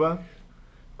wan, ti'n gwybod?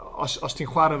 Os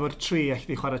ti'n chwarae fo'r 3, a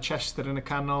chi di chwarae Chester yn y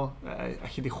canol, a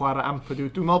chi di chwarae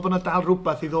Ampadu, dwi'n meddwl bod yna dal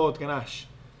rhywbeth i ddod gan Ash.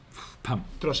 Pam?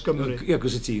 Dros Gymru. Ie,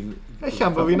 gwrs y ti... Ella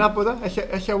am bod fi'n nabod o,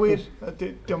 ella wir.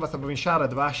 Diolch fatha bod fi'n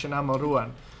siarad efo Ash yn aml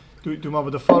rwan. Dwi'n meddwl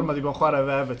bod y ffordd mae wedi bod yn chwarae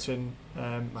efo Everton,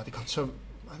 mae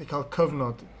wedi cael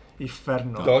cyfnod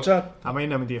uffernol. Do, ta? A mae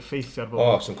hynna'n mynd i effeithio ar bobl.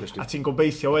 O, sy'n cwestiwn. A ti'n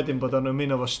gobeithio wedyn bod o'n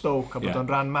ymuno fo Stoke a bod o'n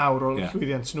rhan mawr o'r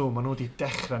llwyddiant nhw, maen nhw wedi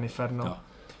dechrau'n uffernol.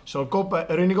 So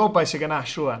yr unig obaith sydd gan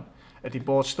Ash rwan ydy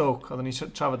bod Stoke, oedden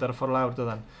ni'n trafod ar y ffordd lawr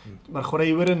doddan. Mae'r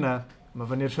chwaraewyr yna, mae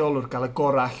fyny'r rheolwr gael y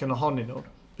gorau allan ohonyn nhw.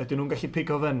 Ydyn nhw'n gallu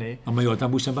pigo fyny. Ond mae o dan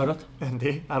bwys yn barod?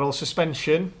 Yndi, ar ôl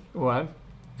suspension, wwan,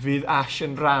 fydd Ash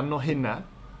yn rhan o hynna.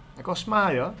 Ac os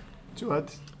mae o, ti'n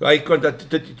gwybod? Rai, gwranda,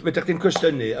 wedych chi'n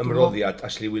cwestiynu ymroddiad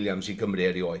Ashley Williams i Gymru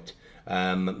erioed.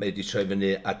 Mae wedi troi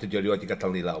fyny a dydi erioed i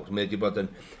gadael ni lawr. Mae wedi bod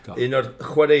yn un o'r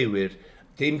chwaraewyr,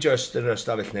 dim just yn yr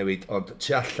ystafell newid, ond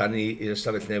tu allan i'r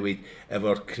ystafell newid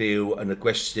efo'r criw yn y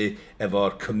gwesty,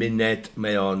 efo'r cymuned,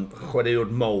 mae o'n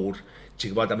chwaraewr mawr.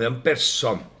 Ti'n gwybod, a mae o'n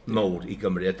berson mawr i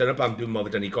Gymru. A dyna pam dwi'n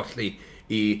meddwl fydda ni golli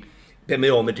i be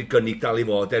mae o'n medru gynnig dal i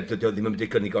fod, dydy o ddim yn medru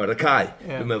gynnig o'r y cae.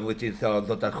 Dwi'n meddwl wedi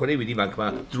ddod â'r chwaraewyr ifanc yma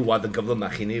drwad yn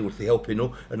gyflymach i ni wrth i helpu nhw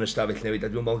yn y stafell newid.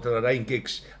 A dwi'n meddwl dyna'r ein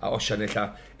gigs a osian ella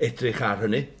edrych ar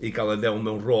hynny i gael ei fewn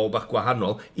mewn rôl bach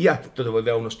gwahanol. Ia, dod o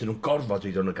fewn os dyn nhw'n gorfod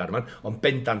i ddod yn y garfan, ond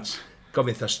bendant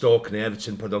gofyn a Stoke neu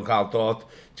Everton pod o'n cael dod.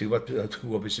 Ti'n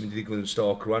gwybod beth sy'n mynd i ddigwydd yn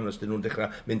Stoke rwan, os dyn nhw'n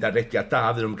dechrau mynd ar rediad da,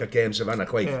 dyn nhw'n cael games yma na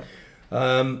chwaith.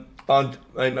 Ond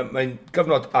mae'n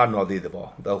gyfnod anodd iddo fo,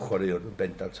 fel chwaraewr yn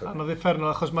bendant. Anodd uffernol,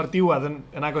 achos mae'r diwedd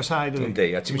yn agosau. Dwi'n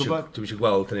dweud, a ti'n eisiau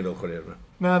gweld hynny fel chwaraewr.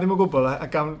 Na, ddim o gwbl, a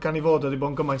gan i fod wedi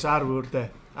bod yn gymaint arwr, de.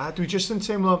 A dwi jyst yn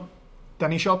teimlo, da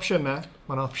ni eisiau opsiynau,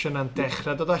 mae'n opsiynau'n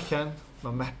dechrau dod allan,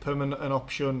 mae Mepham yn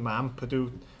opsiwn, mae Ampadu,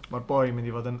 mae'r boi mynd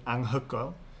i fod yn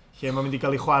anghygol, lle mae'n mynd i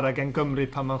gael ei chwarae gen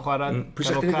Gymru pan mae'n chwarae.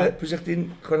 Pwys eich ti'n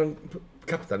chwarae'n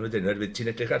captain wedyn, oherwydd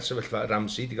ti'n edrych ar sefyllfa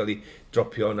Ramsey, di gael ei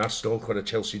dropio yn Arsenal, chwarae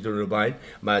Chelsea drwy'n y blaen,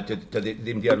 mae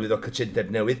ddim di arwydd o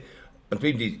cytundeb newydd, ond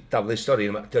dwi'n di daflu stori,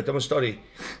 dyma'n stori,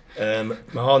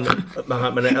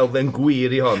 mae'n elfen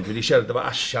gwir i hon, dwi wedi siarad efo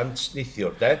asiant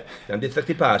neithiwr, de? Na'n dweud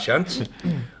chdi pa asiant.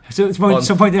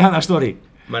 So'n pwynt i hana stori?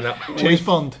 James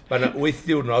Bond. Mae yna 8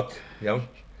 diwrnod, iawn,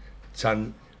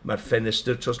 tan mae'r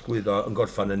ffenestr trosglwyddo yn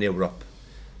gorffan yn Ewrop.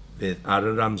 Fydd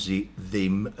Aaron Ramsey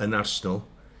ddim yn Arsenal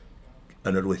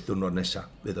yn yr 8 diwrnod nesaf.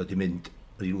 Fydd o di mynd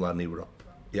rhywle yn Ewrop.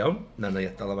 Iawn? Na i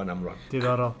adal o fan am rwan.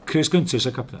 Diddorol. Chris Gunters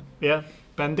y captain? Ie.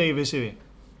 Ben Davies i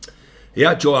fi. Ie,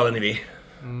 Joe Allen i fi.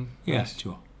 Ie,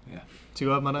 Joe. Ti'n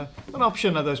gwybod, mae'n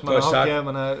opsiwn na does, mae'n hogia,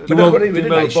 mae'n... Dwi'n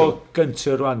meddwl bod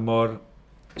Gunter rwan mor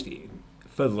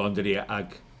ffyddlon dydi,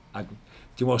 ag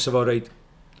dwi'n meddwl sef o reid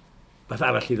fath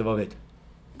arall iddo fo fyd.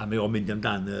 A mae o'n mynd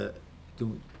amdan,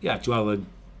 Joe Allen,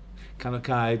 can o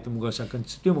cae, dwi'n gwybod sa'n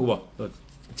Gunter, dwi'n gwybod,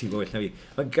 ti'n gwybod well na fi.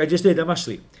 Ond gael jyst dweud am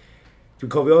Ashley,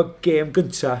 dwi'n cofio gêm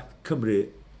gynta Cymru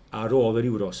ar ôl yr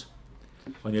Euros.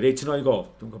 O'n i'n reit yn o'i gol,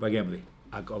 dwi'n cofio gêm fi,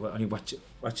 ac o'n i'n watch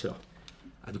o.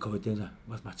 A dwi'n cofio dweud,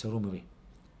 math mater rhwng fi.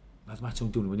 Math mater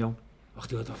rhwng dwi'n iawn. Och,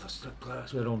 dwi'n dweud,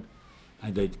 stryglas fe rhwng. A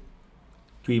i'n dweud,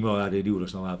 dwi'n meddwl ar yr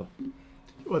Euros na laddo.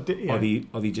 Oedd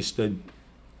hi just yn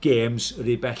games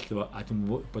yr un bell efo, a dwi'n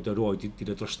meddwl bod y roi di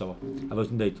dod drosto fo. A fel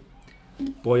dwi'n dweud,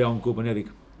 boi o'n gwybod nefig.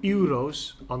 Euros,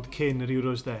 ond cyn yr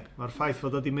Euros de. Mae'r ffaith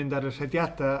fod wedi mynd ar y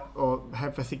rhediadau o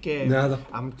heb fethu gêm Na, do.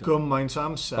 am gymaint o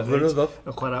amser. A flynyddoedd.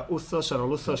 Yn chwarae wthos ar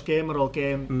ôl wthos, gêm ar ôl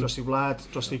gêm, dros i wlad,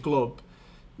 dros i glwb.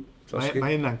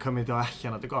 Mae hynna'n cymryd o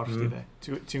allan o dy gorff di de.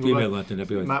 Ti'n Dwi'n meddwl na dyna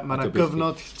beth. Mae yna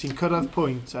gyfnod, ti'n cyrraedd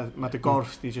pwynt, a mae dy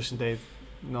gorff di jyst yn deud,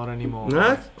 nor anymore. Na,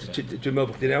 dwi'n meddwl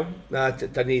bod chdi'n iawn. Na,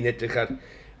 da ni'n edrych ar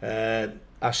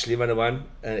Ashley fan ywan,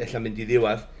 ella mynd i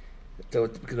ddiwedd.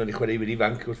 Gyda ni chwaraewyr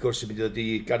ifanc, wrth gwrs, sy'n mynd i ddod i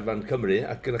garfan Cymru,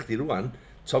 ac gyda chdi rwan,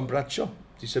 Tom Bradshaw.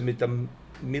 Di symud am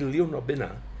miliwn o bunna.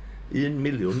 1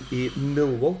 miliwn i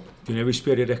Millwall. Dwi'n newid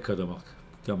sbio'r record o moch.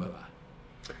 Dwi'n meddwl.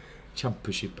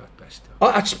 Championship at best. O,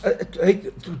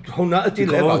 hwnna ydi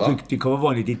lefel o. Dwi'n cofio fo,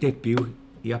 ni di debyw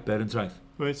i Aber yn traeth.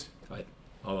 Wyt?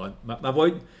 Mae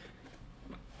fwy...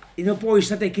 Un o boes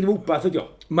na deg yn wbath ydi o.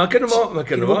 Mae gynnu fo, mae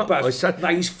gynnu fo.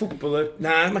 Nice footballer.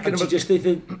 Na, mae gynnu fo. A ti just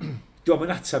dweud, dwi'n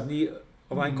mynd atab ni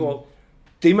o flaen gol.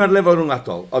 Dim ar lefel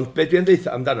rhwngwladol, ond beth dwi'n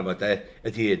dweud amdano fo,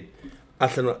 ydy un.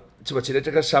 Allan o, ti'n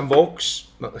edrych ar Sam Vokes,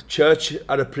 Church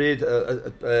ar y pryd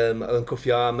yn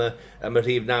cwffio am y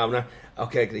rhif naw na.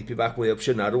 Oce, greipi bach mwy o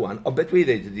opsiynau rwan. Ond beth dwi'n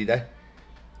dweud ydy de,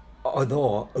 oedd o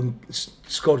yn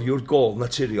sgoriwr gol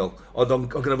naturiol. Oedd o'n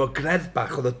gyda fo gredd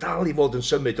bach, oedd o dal i fod yn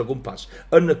symud o gwmpas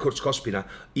yn y cwrs Cosby na.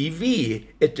 I fi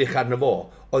edrych arno fo,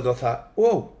 oedd o dda,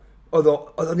 wow, oedd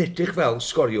o'n edrych fel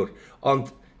sgoriwr.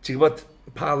 Ond ti'n gwybod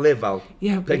pa lefel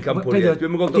pencampwriaeth?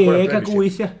 Dwi'n gweld o'n chwarae Premiership. 10 ag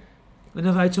 8, ia. Yn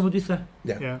y ddau tymor dwytha.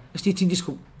 Ie. Ys ti ti'n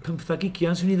disgwyl 15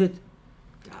 gigian, swn i ddweud.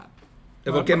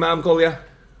 Efo gema am golia.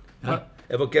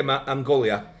 Efo gema am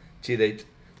golia, ti ddeud.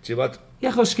 Ti'n gwybod?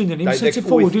 Ia, chos gynnu ni'n centre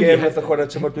forward. 28 gem oedd y chwarae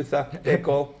tymor dwytha, 10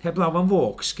 gol. Heb law am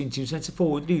Vokes, gyn ti'n centre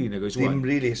forward rili, nag oes? Dim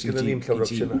rili, sgynnu ni'n llawer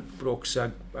opsiynau. Brooks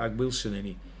ag Wilson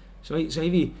yn ni. So i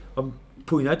fi, ond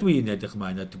pwy na dwi'n edrych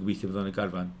ymlaen, a dwi'n gobeithio bod o'n y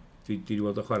garfan. Dwi wedi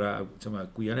weld o chwarae,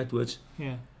 Gwian Edwards.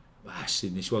 Ie.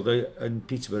 Masid, nes i weld o yn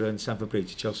Peterborough yn Stamford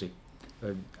Bridge, Chelsea.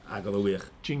 Ag oedd o wych.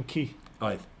 Jinky.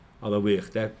 Oedd o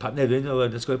wych. Pat Nevin, oedd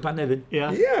o'n ysgol Pat Nevin.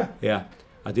 Ie. Ie.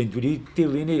 A dwi wedi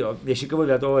dilyn ni, nes i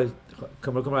gyfweliad o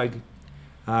Cymru Cymraeg.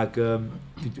 Ac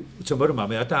tymor yma,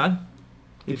 mae o dan.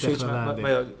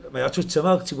 Mae o Twitter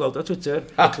fel, ti'n gweld o Twitter,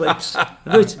 clips.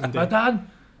 Mae o dan.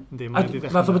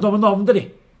 Fath o bod o'n ofn, dydi?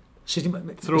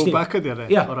 Throwback ydi ar e,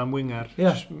 o ran winger.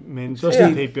 Mynd,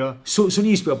 heibio. Swn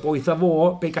i sbio, boeth a fo,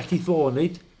 be gallu ddo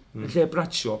wneud, yn lle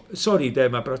Bradshaw. Sori,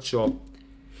 ma Bradshaw,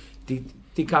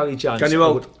 di cael ei chance. Gan i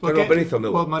weld,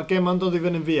 Wel, mae'r gema'n dod i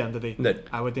fyny yn fian, dydi?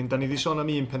 A wedyn, da ni wedi sôn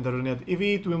am un penderfyniad. I fi,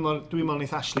 dwi'n meddwl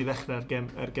wneud Ashley ddechrau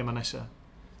ar gema nesaf.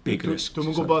 Big risk.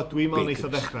 Dwi'n gwybod, dwi'n meddwl wneud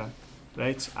o ddechrau.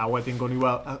 Reit? A wedyn gwni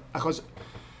weld. Achos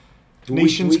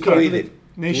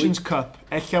Nations Cup,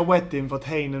 ella wedyn fod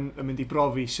hein yn mynd i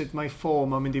brofi sut mae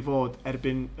ffom yn mynd i fod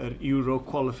erbyn yr Euro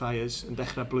Qualifiers yn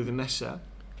dechrau blwyddyn nesaf.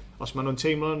 Os maen nhw'n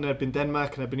teimlo yn erbyn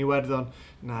Denmark, yn erbyn Iwerddon,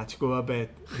 na, ti'n gwybod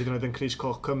beth, hyd yn oed yn Crys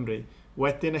Coch Cymru.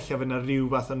 Wedyn ella fydd yna rhyw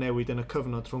fath o newid yn y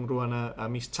cyfnod rhwng rwan a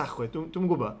mis Tachwedd.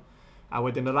 Dwi'n gwybod. A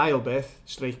wedyn yr ail beth,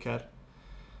 streicar,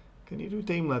 gen i rhyw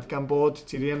deimlad gan bod,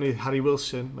 ti'n rhiannu Harry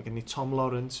Wilson, mae gen i Tom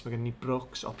Lawrence, mae gen i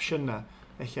Brooks, opsiynau.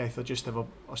 Ella eitho just efo,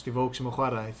 os di Vokes yn mynd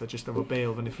chwarae, eitho just efo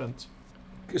Bale fyny ffrant.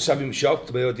 Sam fi'n sioct,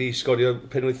 mae wedi sgorio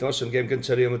penwythnos yn gêm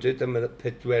gyntaf Real Madrid am y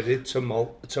 4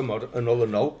 tymor yn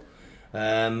olynol.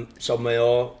 So mae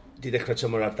o di dechrau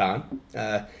tymor ar dan.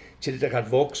 Ti'n edrych ar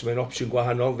Vokes, mae'n opsiwn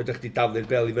gwahanol, fydych chi daflu'r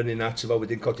Bale i fyny nat, efo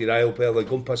wedyn codi'r ail Bale o'i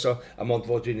gwmpas o, a mond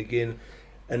fod rhywun i gyn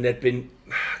yn erbyn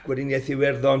gweriniaeth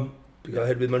Iwerddon,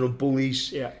 oherwydd maen nhw'n bullies,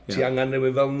 ti angen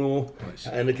rhywun fel nhw,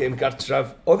 yn y gêm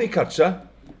gartraf. Oedd i cartra,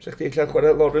 sa'ch chi allan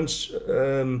chwarae Lawrence,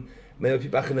 mae o'i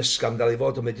bach yn ysgam dal i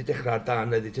fod, ond mae wedi dechrau ar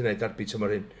dan, wedi ti'n neud arbi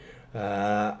tymor hyn.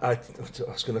 A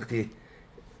os gynnwch chi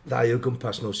ddau o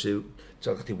gwmpas nhw sy'n,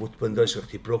 gynnwch chi Woodburn, gynnwch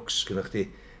chi Brooks, gynnwch chi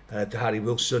Harry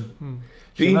Wilson.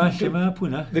 Lle mae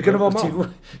pwyna? Fe gynnu fo mo?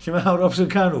 Lle mae Hawr Robson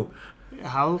Canw?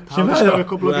 Hal di sgorio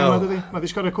cwbl o gymau, dydi? Mae di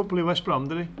sgorio cwbl i West Brom,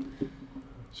 dydi?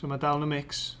 So mae dal yn y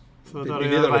mix. Mi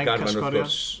fydd o'r garfan wrth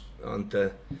gwrs, ond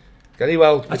gan i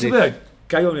weld... A ti'n meddwl,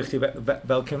 gai o'n i chdi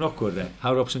fel cefnogwr,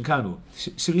 Hawr Robson Canw,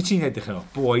 sy'n rhaid ti'n edrych yno,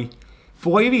 boi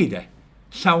i fi,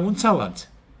 llawn talant,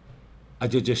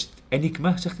 a dwi'n just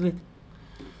enigma, sa'ch ti'n dweud?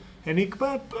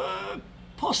 Enigma,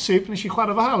 posib, nes i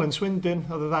chwarae fo Hal yn Swindon,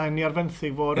 oedd y ddau ni ar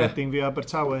fenthyg fo Reading fi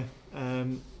Abertawe.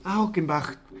 A hogyn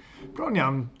bach, bron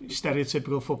iawn,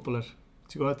 stereotypical footballer.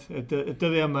 Ti'n gwybod, y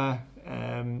dyddi yma...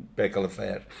 Begal y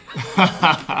ffair.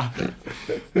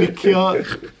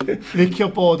 Licio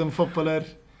bod yn footballer.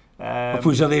 O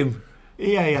pwys o ddim.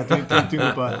 Ie, dwi'n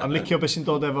gwybod. Am licio beth sy'n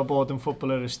dod efo bod yn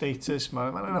footballer status,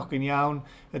 mae'n anogi'n iawn.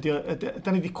 Da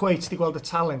ni wedi cweit di gweld y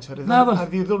talent ar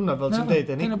ddiwrnod fel ti'n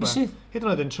deud, enigma. Hyd yn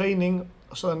oed yn training,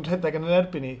 os oedd yn rhedeg yn yr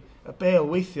erbyn ni, y bel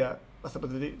weithiau, fatha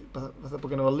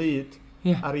bod gen o lyd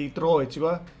ar ei droed, ti'n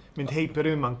gwybod? Mynd heibio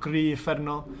rhywun, mae'n gry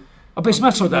effernol. O beth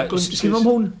mato da? Sgyn o'n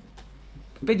hwn?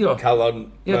 Be di o? Calon...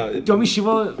 Diolch eisiau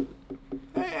fo...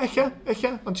 Echa.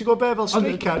 Ond ti'n gwybod be fel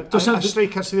streicar, a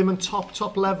streicar sydd ddim yn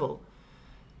top level.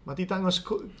 Mae di dangos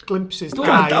glimpses gau.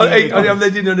 Ond iawn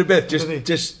ddweud un o'n y beth,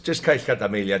 just cael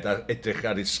cadam eiliad a edrych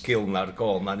ar ei sgil na'r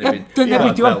gol ma. Dyna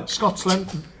beth yw.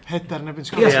 Scotland, heder neu byn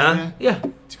Scotland.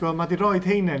 Ti'n gwybod, mae di roed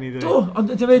heinen i ddweud. Do,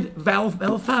 ond ydyn nhw'n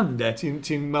fel fan, de.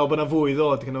 Ti'n meddwl bod yna fwy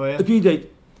ddod gyda fe, Dwi'n dweud,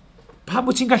 pam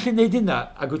bod ti'n gallu gwneud hynna,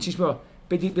 ac wyt ti'n sbio,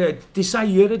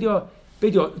 desire ydi o, be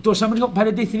di o, dos am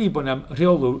pan ydy ni bod yna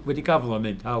rheolwr wedi gafel o'n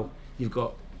mynd, how, you've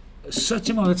got such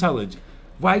amount of talent,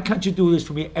 why can't you do this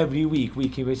for me every week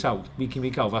in, week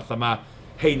out, fatha ma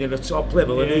hein yn y top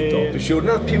level yn neud o. Dwi'n siŵr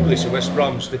na'r Pulis yn West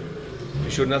Broms,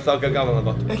 dwi'n siŵr na'r ddog a gafel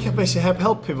yna fo. Eich beth sy'n heb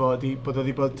helpu fo, bod o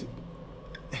wedi bod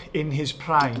in his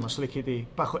prime, os licio di,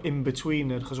 bach o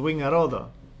in-betweener, chos winger oedd o,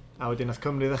 a wedyn nath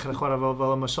Cymru ddechrau chwarae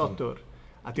fel ymysodwr.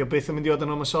 A di o beth yn mynd i fod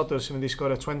yn ymysodwr sy'n mynd i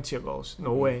sgorio 20 o gols,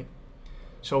 no way.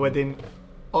 So wedyn,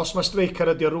 os mae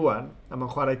streicar ydi o rwan, a mae'n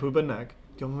chwarae pwy bynnag,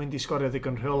 di o'n mynd i sgorio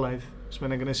ddigon rheolaidd, os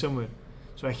mae'n gwneud symwyr.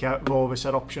 So eich fo fes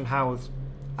ar opsiwn hawdd,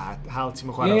 a hal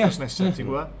ti'n mynd chwarae wrth nesaf, ti'n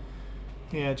gwybod?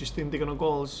 Ie, jyst ddim digon o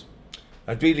gols.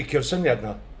 A dwi'n licio'r syniad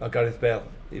na, o Gareth Bale,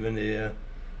 i fyny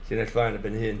llinell fain y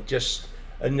ben hyn, just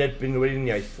yn erbyn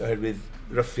weriniaeth oherwydd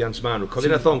ruffians ma nhw.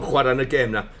 Cofyn nath o'n chwarae yn y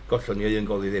gêm na, gollon ni un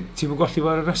gol i ddim. Ti'n mynd golli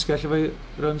fo'r rasgau lle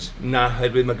fe runs? Na,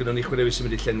 oherwydd mae gynnon ni chwaraewi sy'n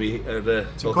mynd i llenwi yr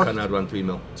bolcan ar rwan, dwi'n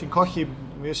meddwl. Ti'n colli,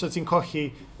 mi os ti'n colli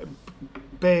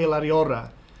Bale ar ei ora,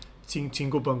 ti'n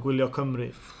gwybod yn gwylio Cymru,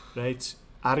 reit?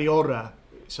 Ar ei ora,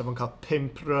 sef yn cael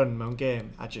 5 run mewn gêm,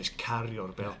 a just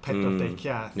cario'r Bale, 40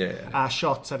 cath, a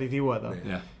shot ar ei ddiwedd o.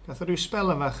 Gath o rhyw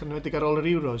spel yn fach yn wedi ar ôl yr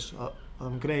Euros, oedd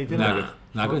yn gwneud yna.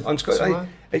 Nagwyd. Ond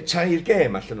ei tair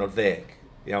gêm allan o'r 10,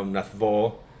 iawn, nath fo,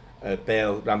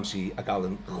 Bale, Ramsey a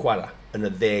Allen chwarae yn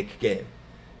y 10 gêm.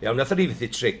 Iawn, nath o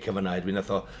rifethu tric efo na, nath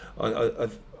o,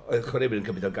 oedd chwaraewyr yn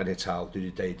cymryd o'r ganiatal, dwi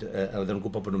wedi dweud, a oedd nhw'n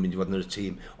gwybod bod nhw'n mynd i fod yn y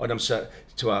tîm.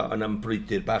 Ond am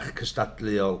brwydr bach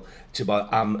cystadluol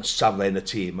am safle yn y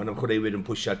tîm. Ond am chwaraewyr yn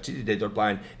pwysio, ti wedi dweud o'r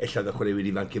blaen, ella oedd y chwaraewyr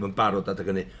ifanc ddim yn barod adeg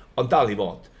hynny. Ond dal i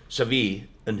fod, sa fi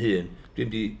yn hun,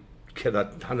 dwi'n wedi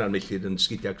cerdded hanner milltir yn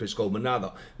sgidiau Chris Coleman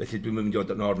naddo. Felly dwi'n mynd i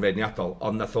fod yn orfeirniadol,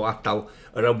 ond nath o adal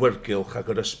yr awyrgylch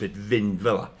ac yr ysbryd fynd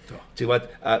fel la. Ti'n gwybod,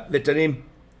 fedra ni'n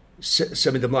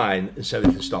symud ymlaen yn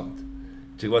sefyll yn stond.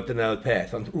 Ti'n gwybod dyna'r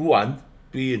peth, ond rwan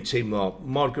dwi'n teimlo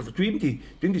mor gyfrwng.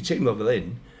 Dwi'n di teimlo fel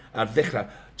un ar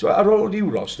ddechrau. Ar ôl yr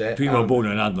Euros, de... Dwi'n meddwl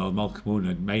bod yn anodd, Malcolm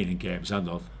yn main yn games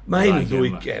anodd. Mae hyn yn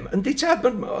ddwy gêm. Yndi tad...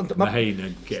 Mae hyn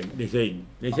yn gêm. Neith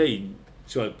ein.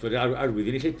 Arwydd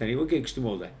i ni lleitha ni efo gigs, dwi'n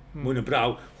meddwl. Mwyn yn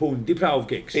braw. Hwn di prawf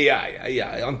gigs. Ia,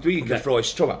 ond dwi'n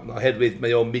gyffroes tro fa. Oherwydd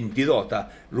mae o'n mynd i ddod a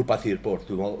rhywbeth i'r bwrdd.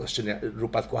 Dwi'n meddwl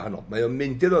rhywbeth gwahanol. Mae o'n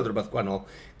mynd i ddod rhywbeth gwahanol.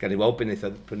 Gan i weld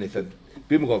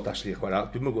dwi'n gweld Ashley chwarae.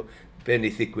 Dwi'n gweld be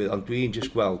wneud ddigwydd, ond dwi'n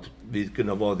just gweld fydd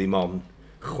gynno fo ddim ond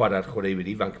chwarae'r chwaraewyr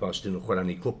ifanc ma os dyn nhw'n chwarae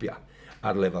ni clwbiau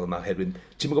ar lefel yma. Herwydd,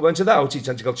 ti'n gwybod yn ddaw,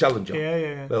 ti'n cael challenge o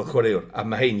fel chwaraewr, a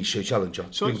mae hein eisiau challenge o.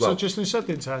 So just yn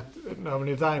sydyn ta, nawr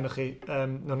ni'r ddau o'ch chi,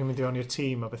 nawr ni'n mynd i o'n i'r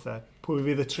tîm a bethau. Pwy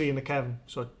fydd y tri yn y cefn?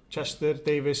 So Chester,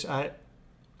 Davies a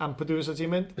Ampadu as y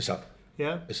tîm mynd? Ysaf.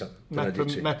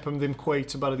 Mepham ddim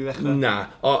cweit yn barod i ddechrau? Na,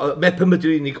 Mepham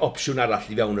ydy'r unig opsiwn arall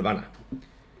i fewn y fanna.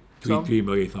 Dwi'n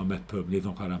meddwl eithaf Mepham, neith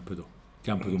o'n chwarae Ampadu.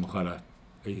 Ampadu yn chwarae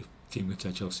ei tîm gyda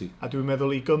Chelsea. A dwi'n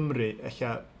meddwl i Gymru, eich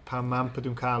pan mae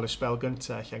Ampadu'n cael y spel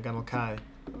gyntaf, eich ganol cae,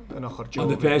 yn ochr Joe.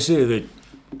 Ond y peth sydd,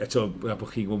 eto, bod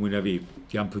chi'n gwybod mwy na fi,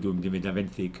 di Ampadu yn mynd â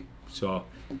fenthig, so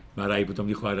mae rai bod o'n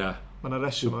mynd i chwarae Mae'n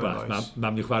reswm o'r oes.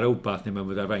 Mae'n mynd i chwarae wbath, neu mae'n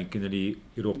mynd ar fain gyda ni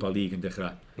Europa League yn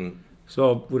dechrau. So,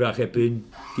 wrach ebyn,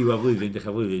 diwedd flwyddyn,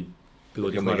 dechrau flwyddyn, bydd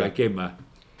o'n i chwarae gema,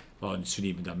 ond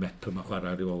swn i'n mynd â Mepham a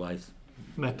chwarae rheolaeth.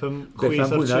 Mepham,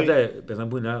 chwyth o'r tri. Beth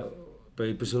am hwnna,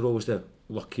 beth sy'n rôl ysde,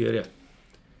 Lockyer, ie.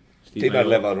 Dim ar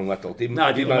lefel rhwngwladol, dim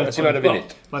ar y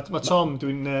funud. Mae Tom,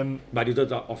 dwi'n... Mae wedi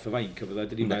dod off y fain, cyfydda,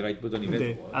 dyn ni'n rhaid bod o'n i'n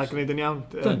meddwl. A gwneud yn iawn,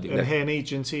 yr hen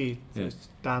agent i,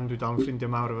 Dan, dwi dal yn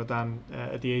ffrindiau mawr efo Dan,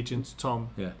 ydi agent Tom.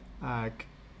 Ac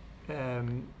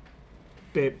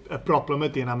y broblem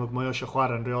ydy yn amlwg mae o eisiau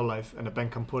chwarae yn reolaeth yn y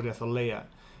bencampwriaeth o leia,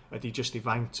 ydy just i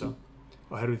faint o.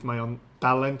 Oherwydd mae o'n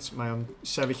dalent, mae o'n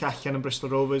sefyll allan yn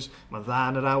Bristol Rovers, mae'n dda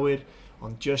yn yr awyr,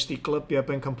 ond just i glybiau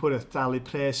bencampwriaeth dal i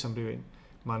pres am rhywun.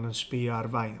 Maen nhw'n sbio ar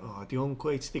fain, di o'n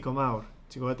gweith digon mawr.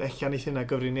 Ti'n gwybod, eich neith hynna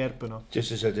gyfrin i erbyn o.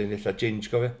 Just as ydyn eitha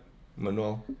Ginge gofio, ma'n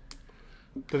nôl.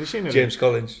 Dydy senior? James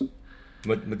Collins.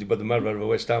 Mae wedi bod yn marfer efo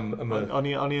West Ham am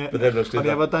y O'n i byddefnos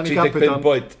efo Danny 35 Capidon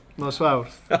boed. nos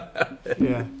Fawrth.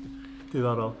 Ie,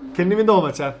 diddorol. Cyn ni fynd o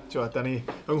ma te, da ni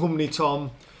yng Nghymru Tom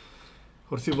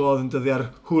wrth i fod yn dyddiau'r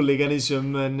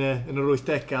hooliganism yn yr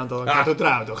 80au, ond oedd yn cadw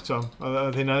draw, doch Tom.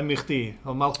 Oedd hynna ym i chdi.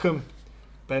 Oedd Malcolm,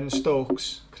 Ben Stokes,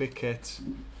 cricket,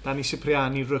 Danny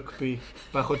Cipriani, rugby,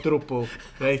 bach o drwbl,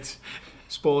 reit?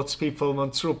 Sports people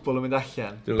mewn trwbl yn mynd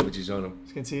allan. Dwi'n gwybod beth ti'n sôn am.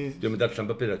 Dwi'n mynd allan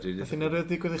bapur at Nath hynna rydw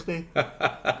digwydd i chdi?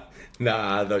 Na,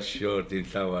 ddo siwr, di'n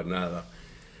llawer, na ddo.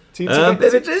 Be fe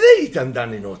fedra i ddeud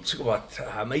amdani nhw, ti'n gwybod,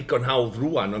 mae igon hawdd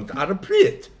rwan, ond ar y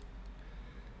pryd,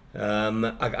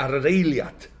 ac ar yr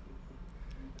eiliad,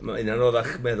 mae un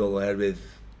anoddach meddwl oherwydd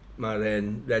mae'r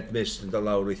red mist yn dod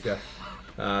lawr weithiau,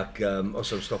 ac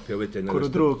os o'n stopio wedyn.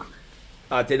 Cwrw drwg.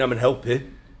 A dyn am yn helpu,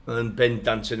 yn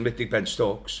bendant yn wedig Ben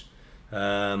Stokes.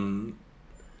 Mae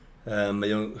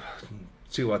o'n,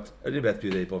 ti'n gwybod, yr un beth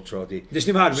dwi'n dweud bob tro di. Nes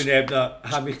ni'n harfi neb na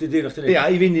ham i chdi dyn o'ch Ia,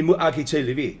 i fynd ag i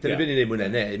teulu fi. Dyna fynd i neud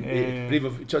mwynhau, ne.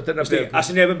 A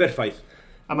sy'n neb yn berffaith.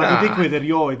 A mae di digwydd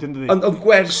erioed, yn dydi? Ond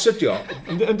gwers ydi o.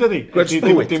 Yn dydi? Gwers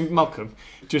bywyd. Dim Malcolm.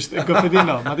 Just yn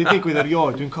gyffredinol. Mae di digwydd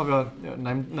erioed. Dwi'n cofio,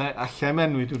 allai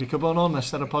menwi, dwi wedi cybod yn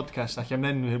onest ar y podcast, allai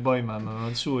menwi y boi ma,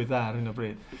 mae'n swydd ar hyn o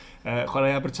bryd.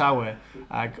 Chwarae Abertawe,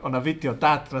 ac o'na fideo,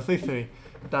 dad nath eithaf fi.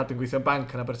 Dad yn gweithio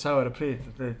banc yn Abertawe ar y pryd.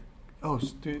 O,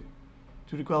 dwi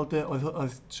wedi gweld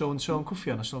oedd so-and-so yn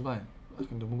cwffio na sy'n blaen.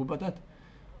 Dwi'n gwybod dad.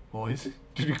 Oedd.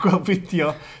 Dwi wedi gweld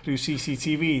fideo rhyw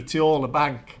CCTV tu ôl y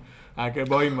banc. Ac y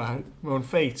boi yma, mewn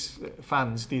ffeit,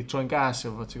 fans di troi'n gas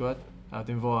efo, ti'n gwybod? A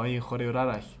dyn fo un chwaraewr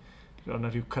arall. Ro'n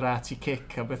rhyw karate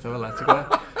kick a beth o fel la, ti'n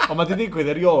gwybod? Ond mae di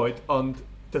digwydd erioed, ond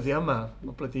dyddi yma,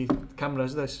 mae blydi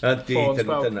cameras dys.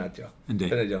 Dyna dio.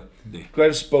 Yndi.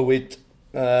 Gwers bywyd,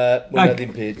 mwynhau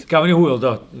ddim byd. Gafon ni hwyl,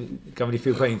 do. Gafon ni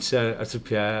few peints a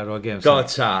tripiau ar o'r games. Do,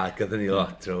 ta, gyda ni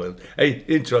lot o hwyl. Ei,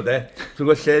 intro de,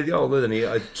 dwi'n gweld lle ddiol oedden ni,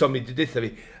 oedd Tommy di ditha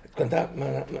fi, gwanda,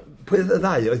 pwy oedd y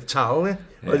ddau, oedd Tal,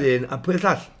 oedd un, a pwy oedd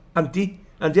llall? Andy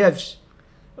Evs.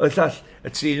 Oedd llall,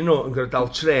 y tri nhw yn gwrdd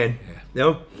dal tren,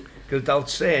 iawn? Gwrdd dal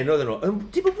tren oedden nhw,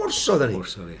 dim yn Warsaw oedden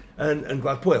ni, yn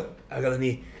Gwlad Pwyl. Ac oedden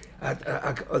ni,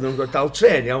 ac oedden nhw'n gwrdd dal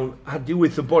tren, iawn, handi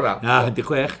 8 yn bora. Na, handi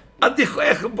 6. Handi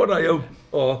 6 yn bora, iawn,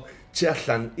 o tu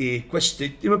allan i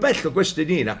gwesti, dim yn bell o gwesti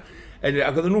ni na.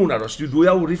 Ac oedden nhw'n aros, dwi'n 2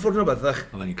 awr i ffwrn o beth, ddech.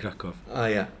 Oedden ni'n Krakow. A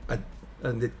ia,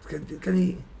 gan ni,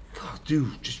 diw,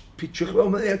 just pitchwch fel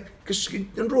yma, cysgu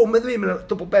yn rwm edrych fi, mae'n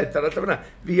double bed ar allan fyna,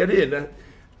 fi ar un,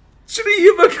 3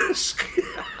 yma cysgu,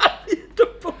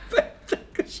 double bed ar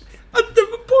cysgu, a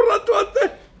dyma bora dwi'n de.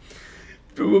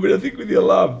 Dwi'n gwybod beth ddigwydd i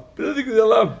alam,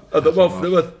 a dyma off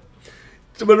na beth.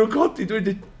 Dyma nhw'n codi, dwi'n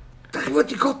dweud, da chi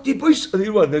fod i codi boes, a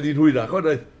ddi'n wan, a di'n hwyrach,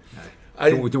 o'n oedd.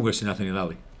 Dwi'n gwybod sy'n nath ni'n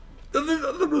ddali. Oedden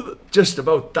nhw just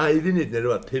about 2 funud neu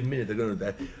rhywbeth, 5 munud ag nhw'n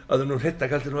de. Oedden nhw'n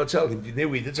rhedeg allan nhw'n hotel, ddim di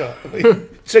newid eto.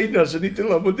 Treinas yn ei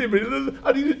dylo, mwyn dim,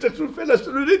 a ni'n edrych trwy'r ffenast,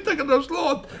 nhw'n rhedeg yn oes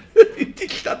lod. Ni'n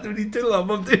dillad yn ei dylo,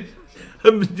 mwyn dim,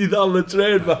 yn mynd i ddal y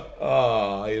tren ma.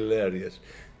 Oh, hilarious.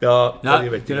 Na,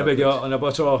 dyna beth o, yna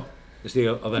bod o,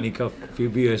 oedden ni'n cael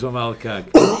few beers o Malcag.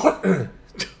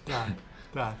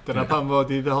 Dyna pam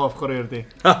fod i dy hoff chwaraewr di.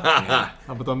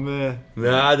 A bod o'n...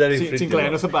 Na, da ni'n ffrindio. Ti'n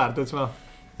glen wrth y bar, dwi'n meddwl?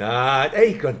 Na,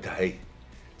 ei, gwanda, ei.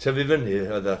 Tyfu fyny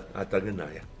oedd y adag yna,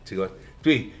 ia. Ti'n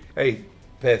gwybod?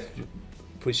 Peth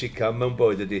pwysica mewn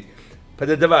bywyd ydy,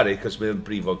 peth y dyfaru, cos mae'n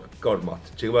brifo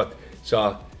gormod, ti'n gwybod? So,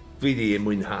 dwi wedi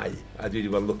mwynhau, a dwi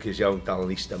wedi bod yn lwcus iawn dal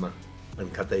yn eista yma, yn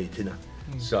cael deud hynna.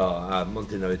 So, a mond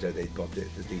hynna fedra dweud bob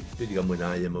dydd, dwi wedi cael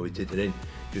mwynhau yma wedi hyn,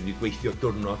 dwi wedi gweithio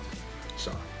diwrnod,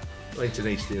 so, mae'n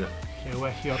neis di hynna. Lle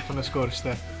well i orffen y sgwrs,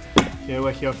 de. Lle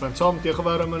well i orffen. Tom, diolch yn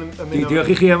fawr am ymuno.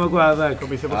 Diolch i chi am y gwadd.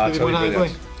 Gobeithio bod chi wedi mwynhau, gwy.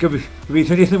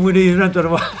 Gobeithio ni ddim mwynhau i rand o'r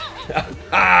yma.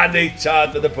 Nei,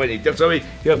 tad, yna pwyni. Diolch, Tommy.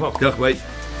 Diolch, Bob. Diolch, mate.